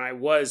out, when I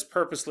was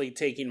purposely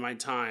taking my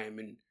time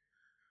and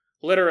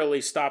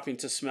literally stopping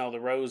to smell the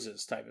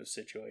roses type of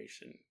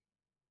situation.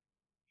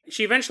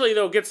 She eventually,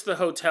 though, gets to the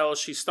hotel.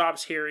 She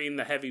stops hearing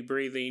the heavy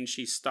breathing.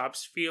 She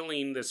stops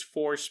feeling this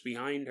force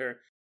behind her.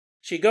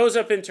 She goes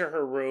up into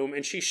her room,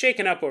 and she's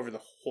shaken up over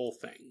the whole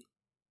thing.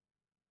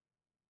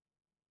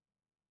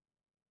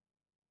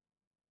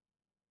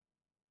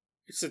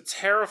 It's a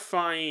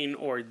terrifying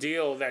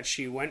ordeal that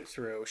she went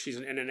through. She's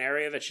in an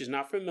area that she's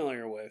not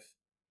familiar with.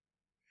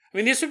 I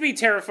mean, this would be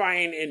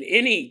terrifying in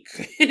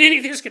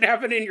anything this could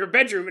happen in your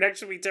bedroom. It'd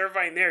actually be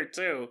terrifying there,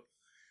 too.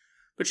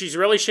 But she's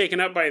really shaken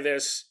up by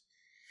this.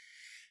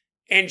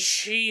 And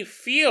she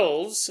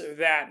feels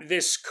that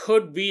this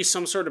could be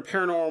some sort of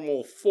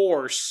paranormal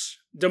force,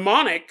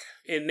 demonic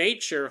in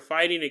nature,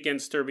 fighting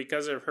against her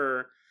because of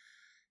her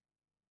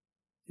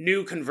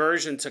new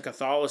conversion to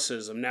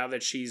Catholicism, now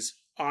that she's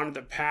on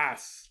the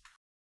path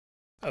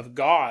of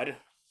God,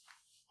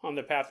 on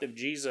the path of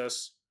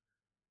Jesus,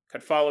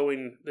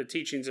 following the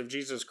teachings of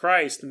Jesus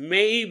Christ.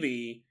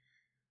 Maybe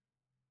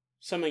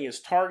something is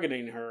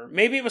targeting her.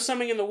 Maybe it was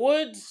something in the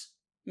woods.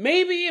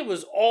 Maybe it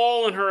was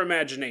all in her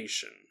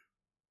imagination.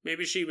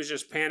 Maybe she was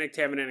just panicked,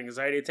 having an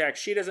anxiety attack.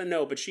 She doesn't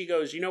know, but she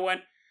goes, you know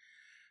what?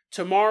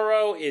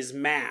 Tomorrow is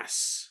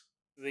Mass,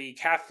 the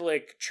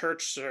Catholic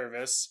church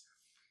service.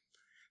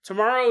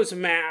 Tomorrow's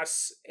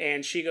Mass,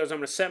 and she goes, I'm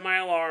going to set my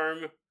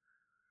alarm.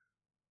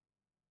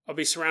 I'll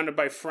be surrounded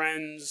by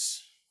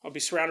friends. I'll be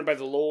surrounded by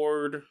the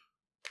Lord.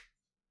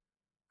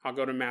 I'll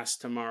go to Mass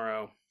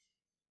tomorrow.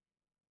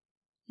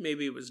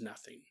 Maybe it was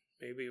nothing.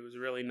 Maybe it was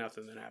really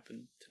nothing that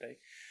happened today.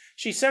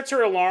 She sets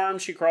her alarm.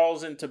 She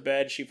crawls into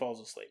bed. She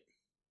falls asleep.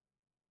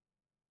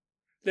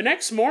 The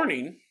next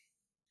morning,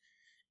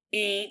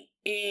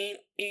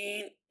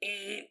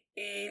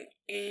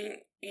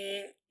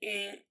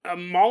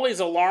 Molly's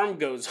alarm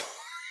goes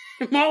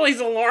off. Molly's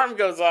alarm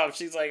goes off.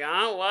 She's like,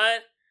 huh,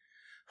 what?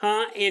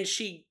 Huh? And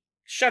she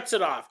shuts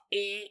it off.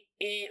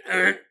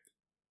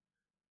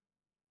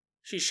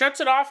 She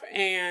shuts it off,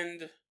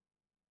 and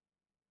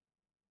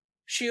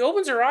she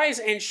opens her eyes,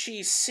 and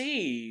she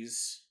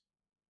sees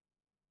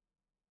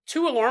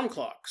 2 alarm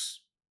clocks.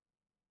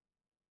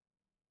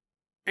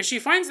 And she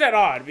finds that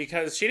odd,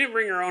 because she didn't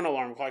bring her own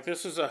alarm clock.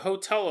 This was a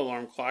hotel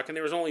alarm clock, and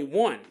there was only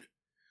one.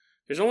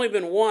 There's only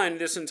been one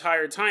this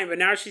entire time, but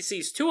now she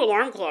sees 2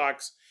 alarm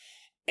clocks,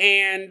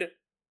 and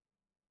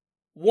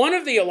one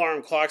of the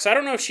alarm clocks, I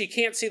don't know if she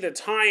can't see the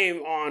time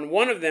on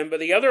one of them, but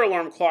the other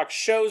alarm clock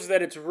shows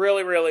that it's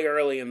really, really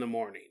early in the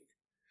morning.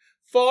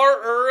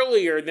 Far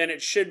earlier than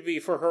it should be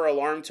for her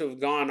alarm to have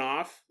gone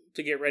off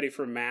to get ready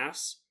for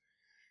Mass.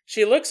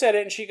 She looks at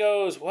it and she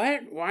goes,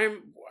 what?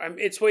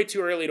 It's way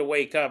too early to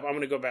wake up. I'm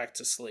going to go back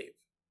to sleep.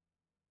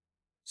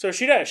 So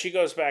she does. She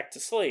goes back to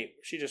sleep.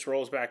 She just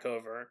rolls back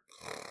over.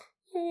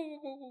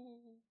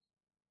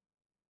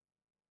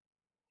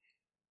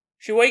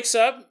 She wakes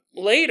up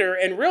later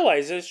and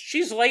realizes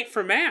she's late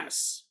for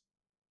Mass.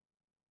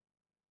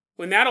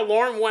 When that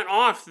alarm went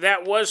off,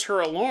 that was her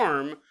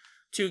alarm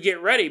to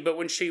get ready. But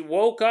when she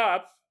woke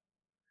up,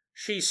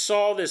 she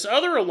saw this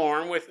other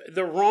alarm with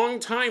the wrong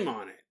time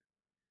on it.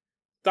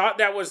 Thought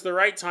that was the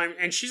right time,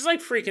 and she's like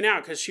freaking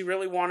out because she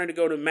really wanted to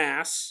go to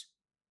Mass.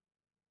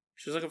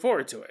 She's looking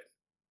forward to it.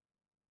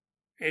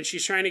 And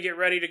she's trying to get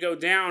ready to go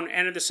down,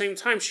 and at the same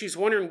time, she's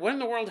wondering, what in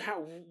the world,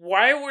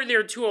 why were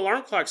there 2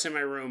 alarm clocks in my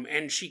room?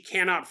 And she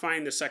cannot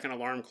find the second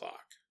alarm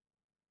clock.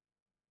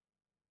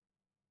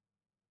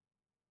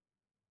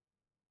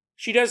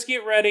 She does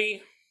get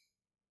ready.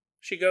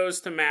 She goes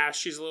to Mass.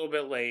 She's a little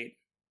bit late.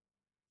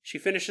 She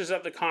finishes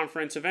up the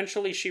conference.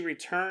 Eventually, she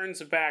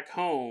returns back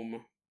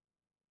home.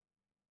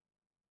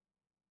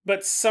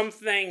 But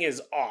something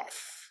is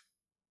off.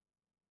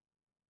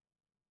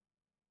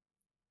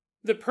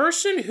 The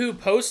person who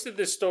posted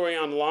this story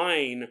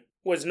online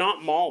was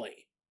not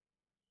Molly,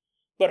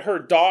 but her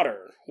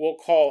daughter, we'll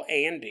call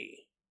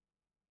Andy.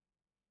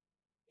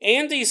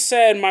 Andy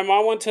said, my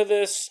mom went to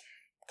this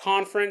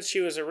conference. She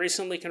was a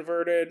recently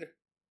converted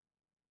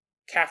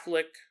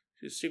Catholic.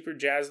 She was super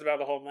jazzed about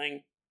the whole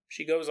thing.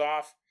 She goes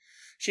off.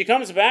 She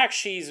comes back.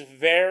 She's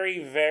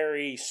very,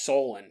 very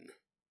sullen.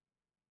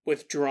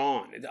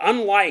 Withdrawn.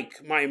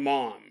 Unlike my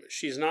mom.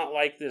 She's not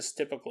like this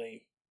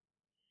typically.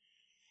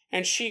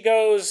 And she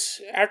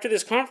goes, after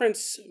this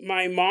conference,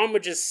 my mom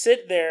would just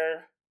sit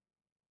there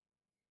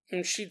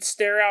and she'd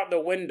stare out the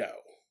window.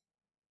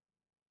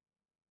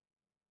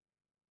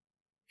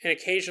 And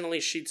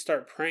occasionally she'd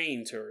start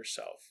praying to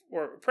herself,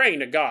 or praying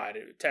to God,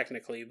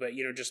 technically, but,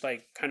 just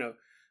like kind of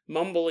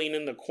mumbling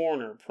in the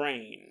corner,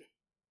 praying.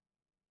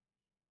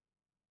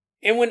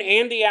 And when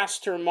Andy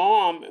asked her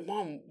Mom,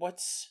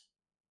 what's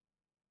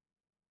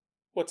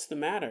the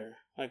matter?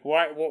 Like,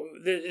 why?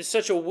 It's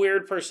such a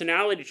weird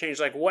personality change.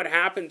 Like, what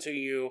happened to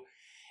you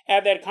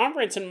at that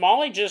conference? And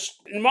Molly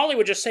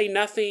would just say,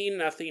 nothing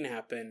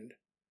happened.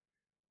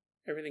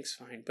 Everything's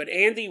fine. But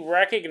Andy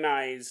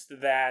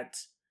recognized that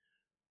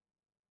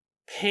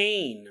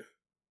pain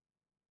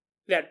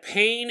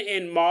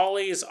in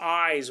Molly's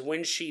eyes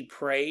when she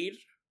prayed,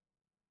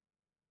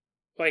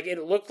 like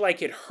it looked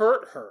like it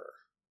hurt her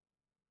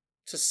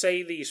to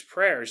say these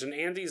prayers. And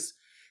Andy's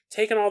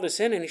taken all this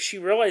in, and she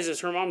realizes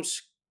her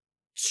mom's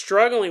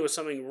struggling with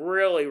something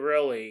really,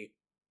 really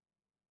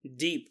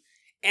deep.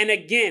 And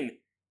again,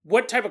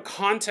 what type of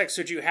context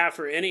would you have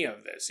for any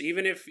of this?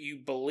 Even if you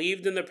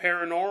believed in the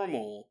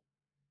paranormal,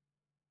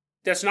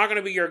 that's not going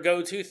to be your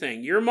go-to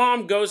thing. Your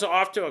mom goes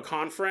off to a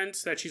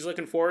conference that she's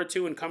looking forward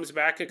to and comes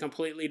back a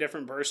completely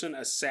different person,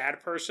 a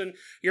sad person.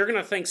 You're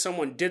going to think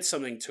someone did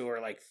something to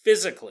her, like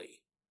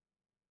physically.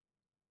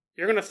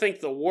 You're going to think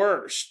the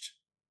worst.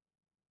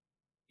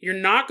 You're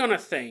not going to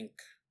think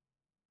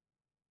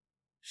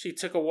she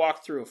took a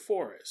walk through a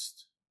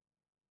forest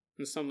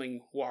and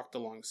something walked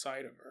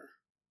alongside of her.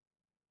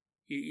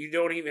 You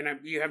don't even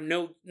have, you have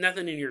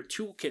nothing in your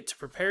toolkit to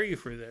prepare you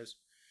for this.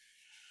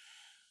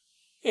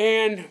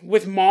 And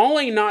with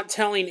Molly not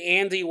telling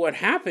Andy what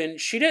happened,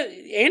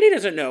 Andy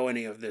doesn't know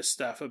any of this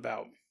stuff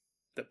about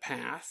the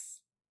path,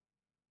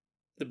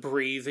 the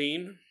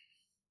breathing,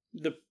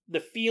 the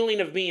feeling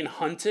of being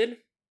hunted.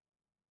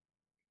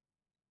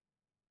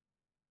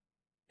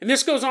 And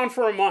this goes on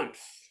for a month.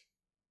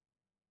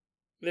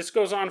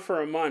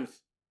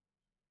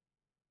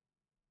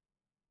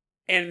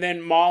 And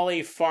then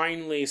Molly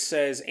finally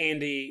says,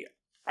 Andy,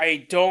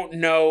 I don't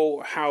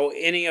know how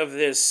any of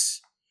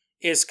this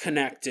is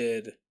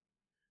connected,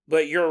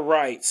 but you're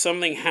right.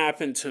 Something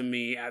happened to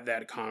me at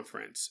that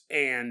conference,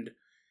 and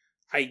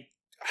I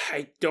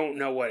don't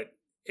know what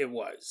it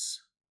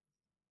was.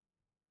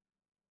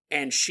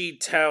 And she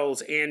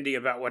tells Andy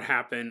about what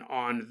happened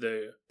on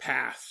the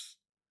path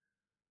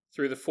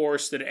through the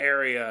forested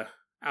area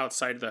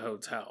outside the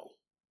hotel.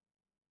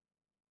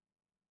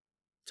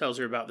 Tells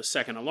her about the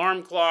second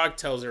alarm clock,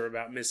 tells her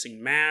about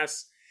missing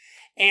mass.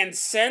 And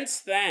since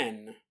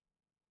then,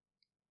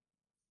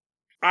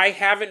 I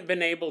haven't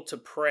been able to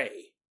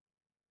pray.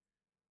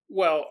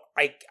 Well,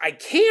 I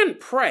can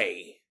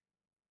pray,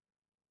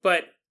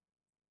 but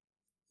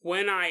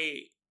when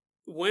I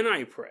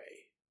pray,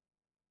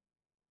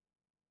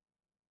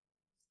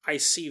 I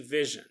see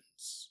visions.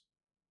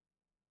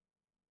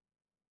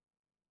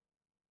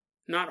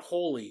 Not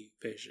holy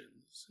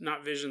visions,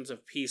 not visions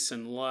of peace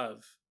and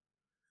love.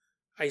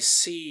 I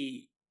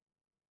see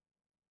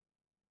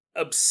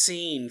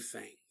obscene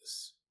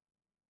things.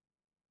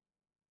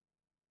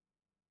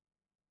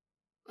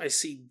 I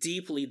see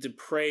deeply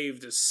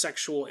depraved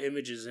sexual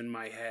images in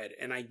my head,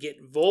 and I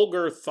get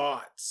vulgar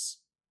thoughts.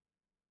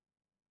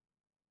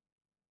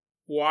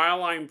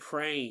 While I'm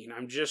praying,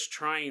 I'm just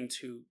trying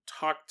to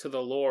talk to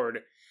the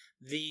Lord.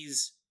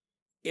 These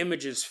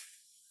images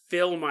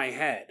fill my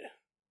head,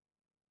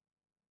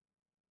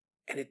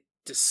 and it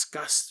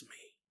disgusts me.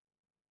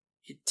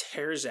 It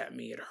tears at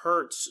me. It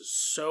hurts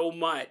so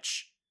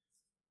much.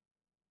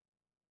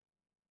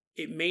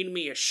 It made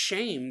me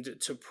ashamed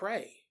to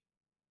pray.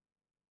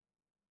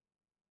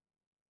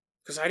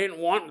 Because I didn't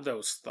want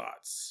those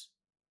thoughts.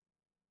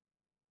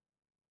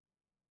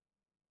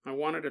 I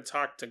wanted to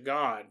talk to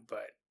God,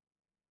 but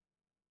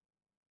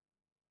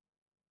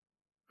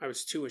I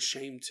was too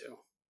ashamed to.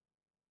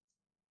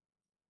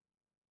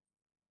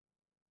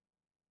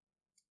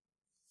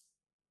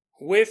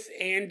 With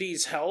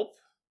Andy's help,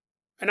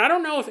 and I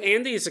don't know if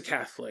Andy is a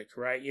Catholic,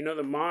 right?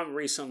 The mom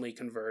recently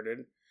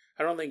converted.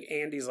 I don't think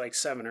Andy's like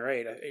 7 or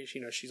 8.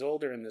 She's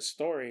older in this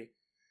story.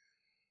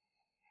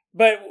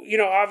 But,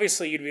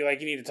 obviously you'd be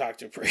like, you need to talk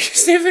to a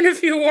priest. Even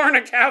if you weren't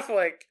a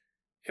Catholic.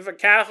 If a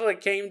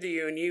Catholic came to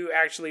you and you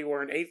actually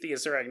were an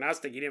atheist or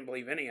agnostic, you didn't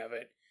believe any of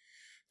it,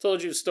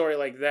 told you a story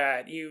like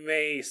that,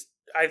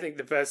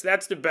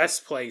 that's the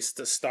best place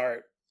to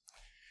start.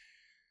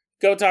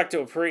 Go talk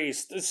to a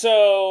priest.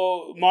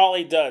 So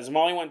Molly does.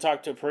 Molly went and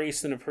talked to a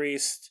priest, and a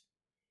priest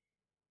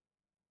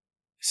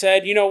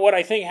said, what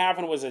I think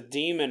happened was a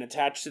demon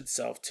attached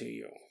itself to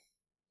you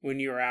when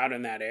you were out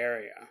in that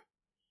area.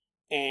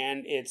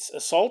 And it's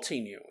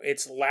assaulting you.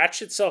 It's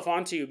latched itself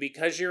onto you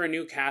because you're a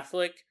new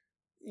Catholic.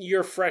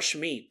 You're fresh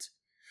meat.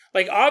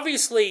 Like,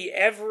 obviously,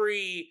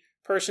 every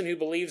person who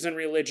believes in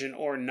religion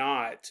or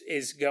not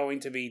is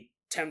going to be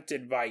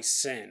tempted by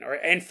sin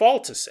and fall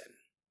to sin.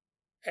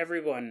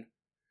 Everyone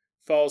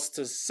falls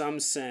to some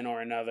sin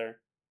or another.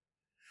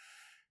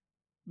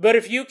 But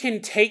if you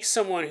can take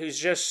someone who's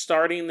just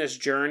starting this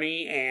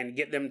journey and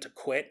get them to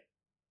quit,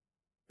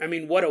 I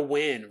mean, what a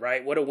win,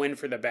 right? What a win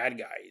for the bad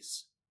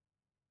guys.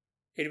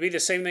 It'd be the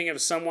same thing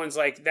if someone's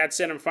like, that's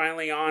it, I'm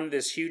finally on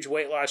this huge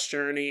weight loss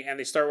journey, and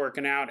they start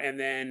working out, and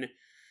then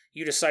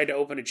you decide to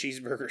open a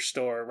cheeseburger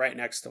store right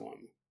next to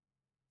them.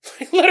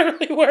 Like,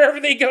 literally, wherever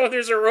they go,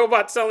 there's a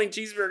robot selling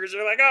cheeseburgers.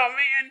 They're like, oh,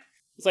 man.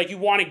 It's like you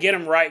want to get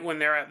them right when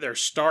they're at their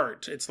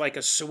start. It's like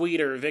a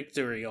sweeter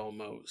victory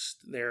almost.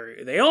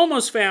 They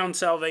almost found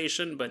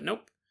salvation, but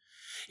nope.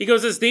 He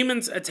goes, this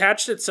demon's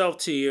attached itself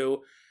to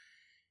you,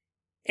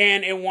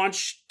 and it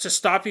wants to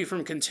stop you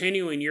from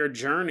continuing your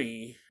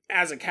journey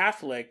as a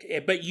Catholic.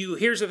 But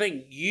here's the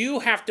thing,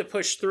 you have to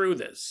push through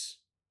this.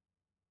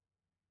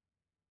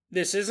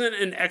 This isn't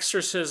an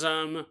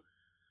exorcism.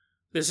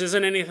 This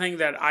isn't anything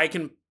that I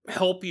can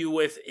help you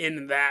with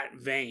in that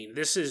vein.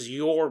 This is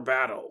your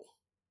battle.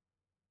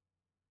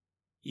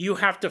 You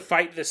have to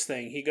fight this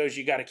thing. He goes,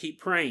 you got to keep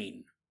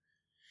praying.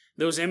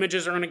 Those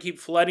images are going to keep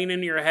flooding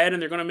into your head,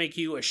 and they're going to make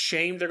you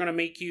ashamed. They're going to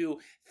make you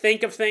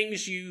think of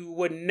things you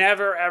would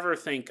never, ever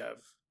think of.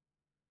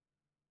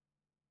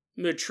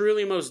 The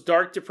truly most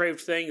dark,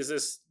 depraved things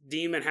this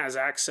demon has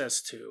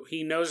access to.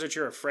 He knows that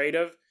you're afraid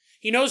of.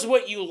 He knows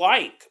what you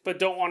like, but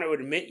don't want to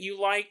admit you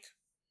like.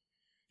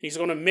 He's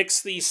going to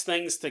mix these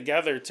things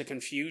together to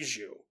confuse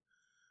you,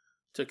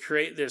 to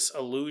create this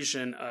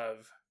illusion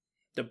of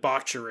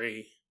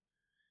debauchery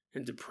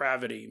and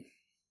depravity.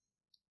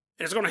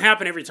 And it's going to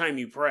happen every time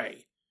you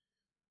pray.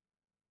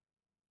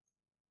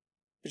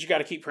 But you got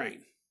to keep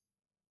praying.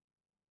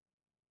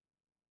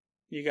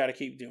 You got to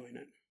keep doing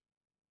it.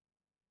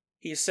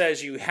 He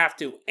says you have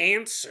to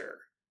answer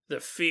the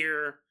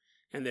fear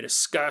and the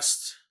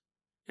disgust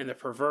and the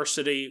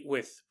perversity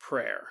with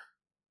prayer.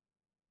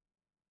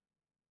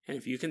 And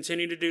if you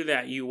continue to do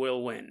that, you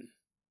will win.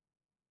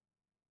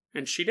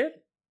 And she did.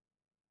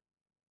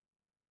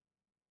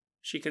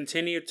 She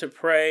continued to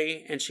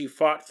pray, and she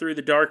fought through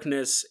the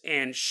darkness,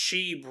 and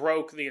she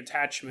broke the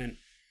attachment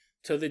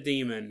to the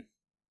demon.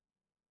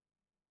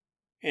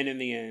 And in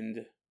the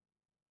end,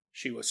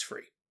 she was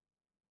free.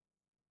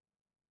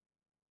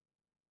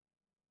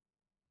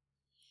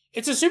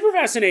 It's a super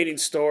fascinating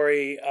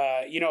story,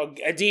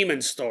 a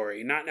demon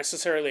story, not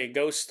necessarily a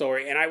ghost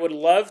story, and I would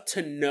love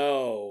to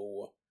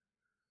know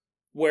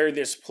where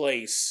this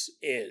place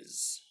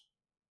is.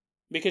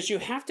 Because you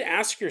have to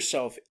ask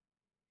yourself,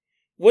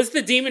 was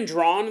the demon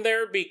drawn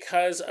there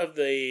because of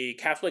the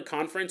Catholic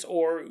conference,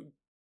 or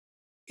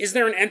is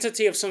there an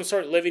entity of some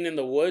sort living in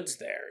the woods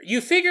there?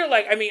 You figure,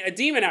 a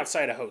demon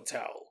outside a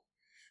hotel,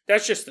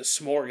 that's just a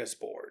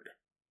smorgasbord.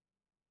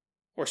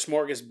 Or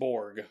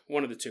smorgasborg,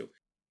 one of the two.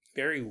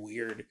 Very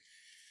weird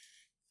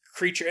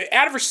creature.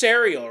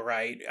 Adversarial,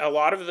 right? A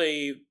lot of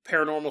the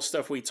paranormal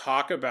stuff we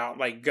talk about,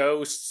 like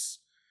ghosts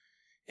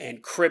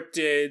and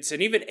cryptids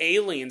and even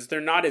aliens, they're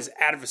not as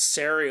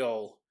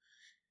adversarial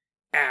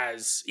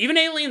as... Even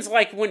aliens,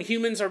 like when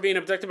humans are being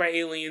abducted by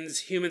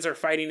aliens, humans are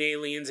fighting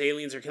aliens,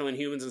 aliens are killing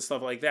humans and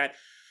stuff like that.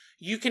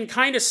 You can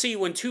kind of see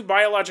when two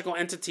biological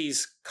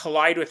entities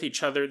collide with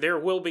each other, there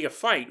will be a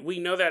fight. We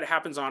know that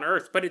happens on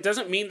Earth, but it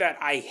doesn't mean that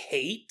I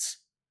hate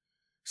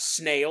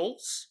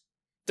snails.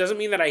 Doesn't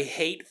mean that I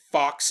hate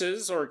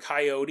foxes or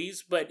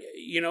coyotes, but,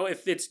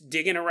 if it's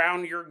digging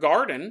around your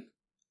garden,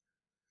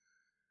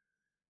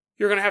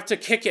 you're going to have to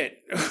kick it.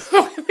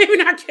 Maybe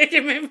not kick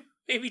it,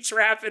 maybe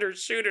trap it or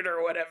shoot it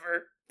or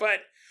whatever. But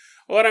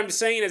what I'm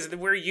saying is that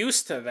we're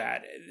used to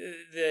that.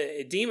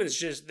 The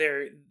demons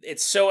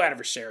it's so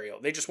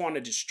adversarial. They just want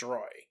to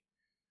destroy.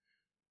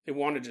 They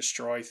want to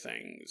destroy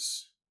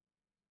things.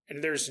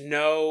 And there's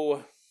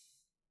no...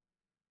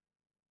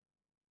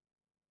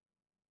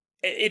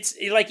 It's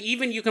like,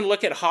 even you can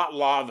look at hot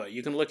lava,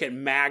 you can look at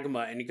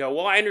magma, and you go,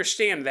 well, I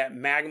understand that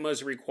magma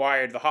is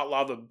required. The hot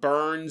lava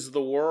burns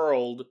the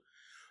world,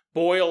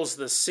 boils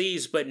the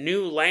seas, but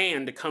new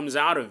land comes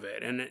out of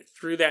it. And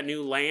through that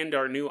new land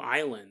are new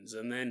islands,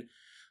 and then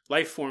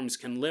life forms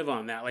can live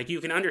on that. Like, you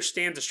can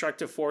understand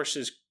destructive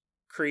forces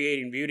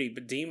creating beauty,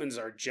 but demons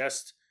are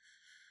just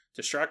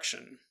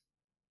destruction.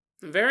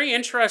 Very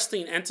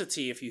interesting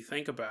entity if you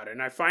think about it,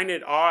 and I find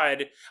it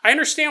odd. I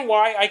understand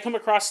why. I come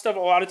across stuff a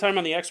lot of time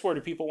on the export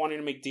of people wanting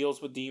to make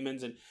deals with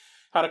demons and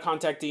how to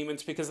contact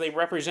demons, because they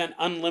represent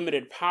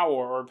unlimited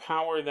power, or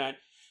power that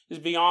is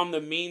beyond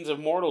the means of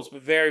mortals,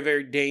 but very,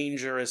 very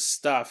dangerous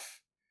stuff.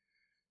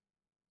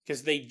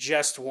 Because they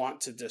just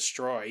want to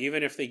destroy.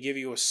 Even if they give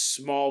you a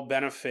small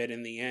benefit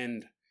in the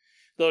end,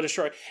 they'll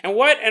destroy. And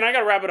I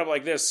gotta wrap it up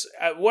like this.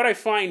 What I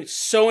find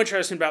so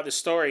interesting about this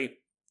story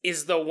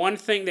is the one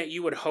thing that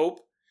you would hope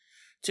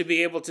to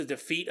be able to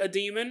defeat a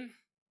demon,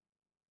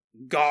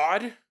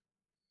 God,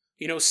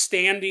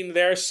 standing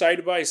there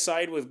side by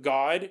side with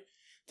God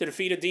to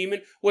defeat a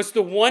demon, was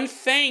the one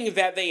thing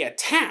that they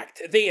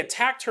attacked. They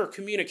attacked her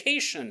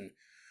communication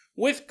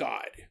with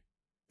God.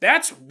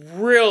 That's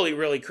really,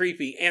 really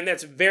creepy, and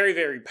that's very,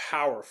 very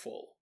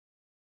powerful.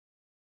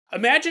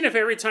 Imagine if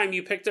every time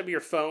you picked up your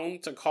phone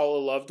to call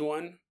a loved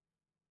one,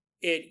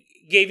 it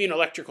gave you an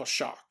electrical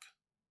shock.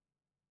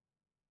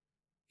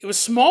 It was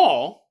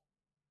small,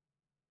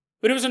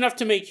 but it was enough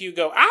to make you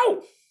go,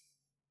 ow!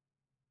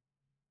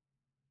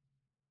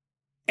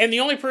 And the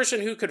only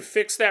person who could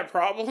fix that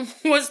problem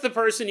was the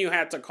person you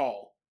had to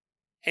call.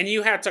 And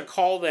you had to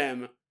call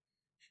them.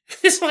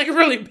 It's like a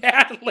really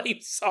bad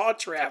late Saw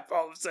trap.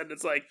 All of a sudden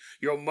it's like,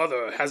 your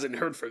mother hasn't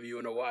heard from you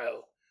in a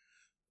while.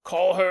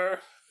 Call her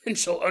and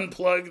she'll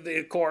unplug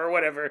the core or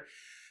whatever.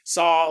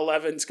 Saw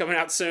 11's coming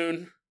out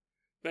soon.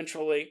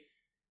 Eventually.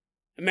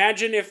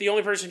 Imagine if the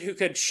only person who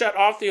could shut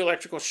off the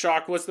electrical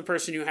shock was the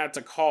person you had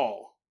to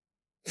call.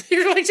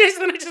 You're like,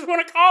 Jason, I just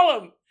want to call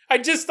him. I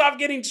just stopped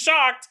getting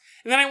shocked,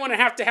 and then I want to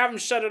have him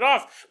shut it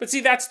off. But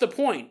see, that's the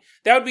point.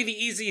 That would be the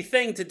easy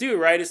thing to do,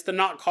 right? Is to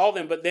not call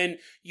them, but then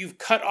you've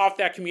cut off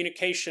that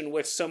communication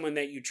with someone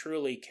that you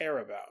truly care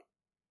about.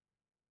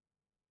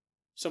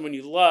 Someone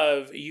you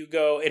love, you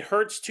go, it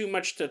hurts too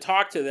much to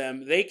talk to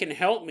them. They can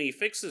help me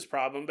fix this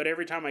problem, but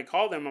every time I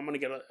call them, I'm going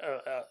to get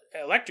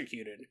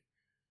electrocuted.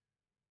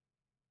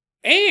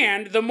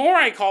 And the more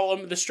I call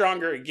them, the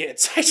stronger it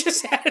gets. I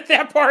just added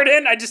that part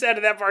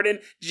in.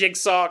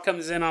 Jigsaw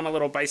comes in on a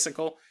little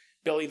bicycle.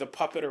 Billy the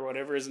Puppet or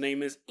whatever his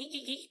name is.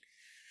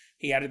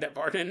 He added that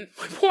part in.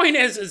 My point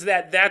is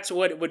that that's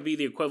what would be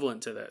the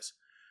equivalent to this.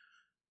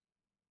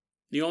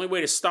 The only way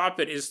to stop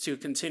it is to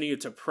continue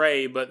to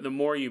pray, but the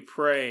more you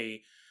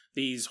pray,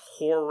 these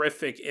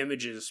horrific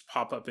images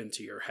pop up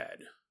into your head.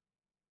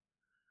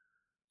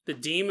 The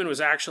demon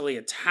was actually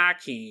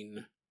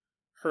attacking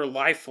her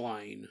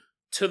lifeline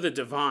to the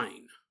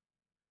divine.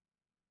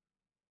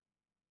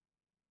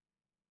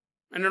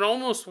 And it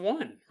almost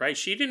won, right?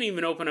 She didn't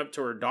even open up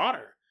to her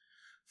daughter.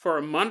 For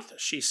a month,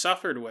 she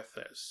suffered with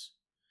this.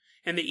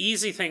 And the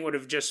easy thing would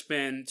have just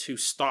been to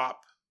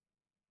stop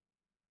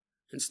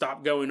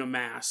going to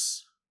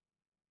mass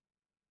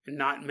and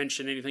not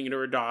mention anything to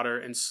her daughter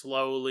and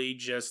slowly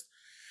just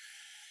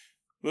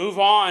move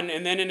on.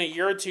 And then in a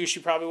year or two, she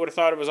probably would have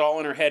thought it was all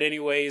in her head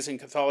anyways, and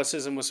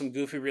Catholicism was some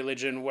goofy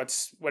religion. What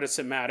does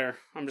it matter?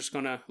 I'm just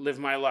going to live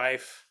my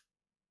life.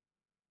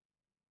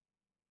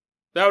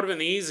 That would have been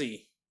the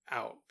easy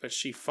out, but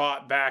she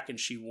fought back and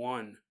she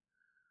won.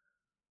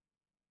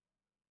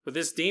 But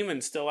this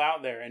demon's still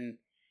out there, and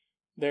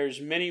there's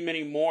many,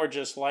 many more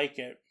just like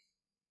it.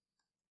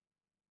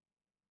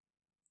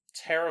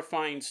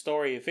 Terrifying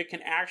story. If it can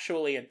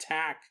actually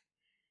attack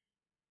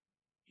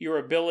your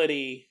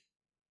ability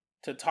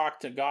to talk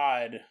to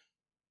God,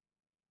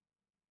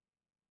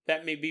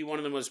 that may be one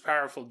of the most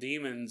powerful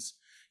demons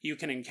you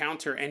can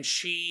encounter. And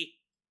she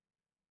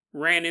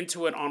ran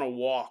into it on a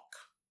walk.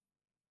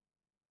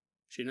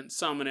 She didn't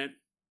summon it.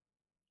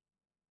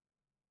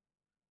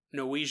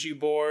 No Ouija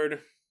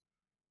board.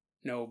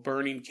 No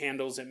burning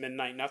candles at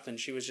midnight, nothing.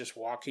 She was just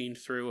walking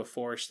through a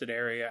forested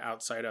area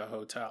outside a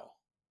hotel.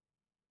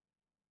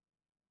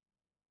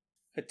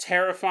 A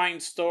terrifying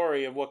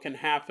story of what can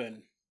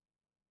happen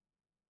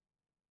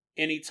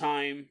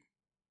anytime,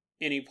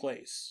 any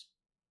place.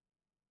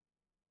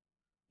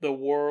 The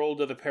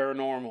world of the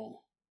paranormal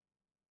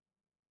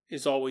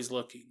is always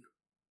looking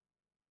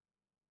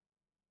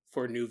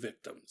for new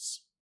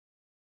victims.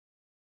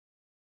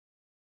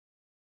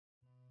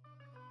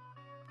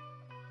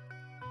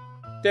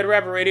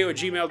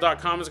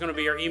 DeadRabbitRadio@gmail.com is going to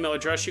be our email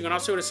address. You can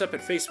also hit us up at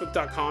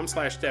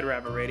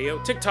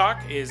Facebook.com/DeadRabbitRadio.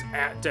 TikTok is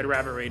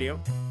 @DeadRabbitRadio.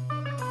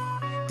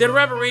 Dead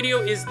Rabbit Radio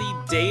is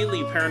the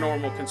daily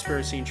paranormal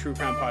conspiracy and true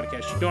crime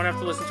podcast. You don't have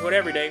to listen to it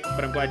every day,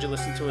 but I'm glad you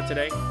listened to it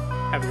today.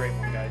 Have a great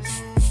one,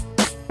 guys.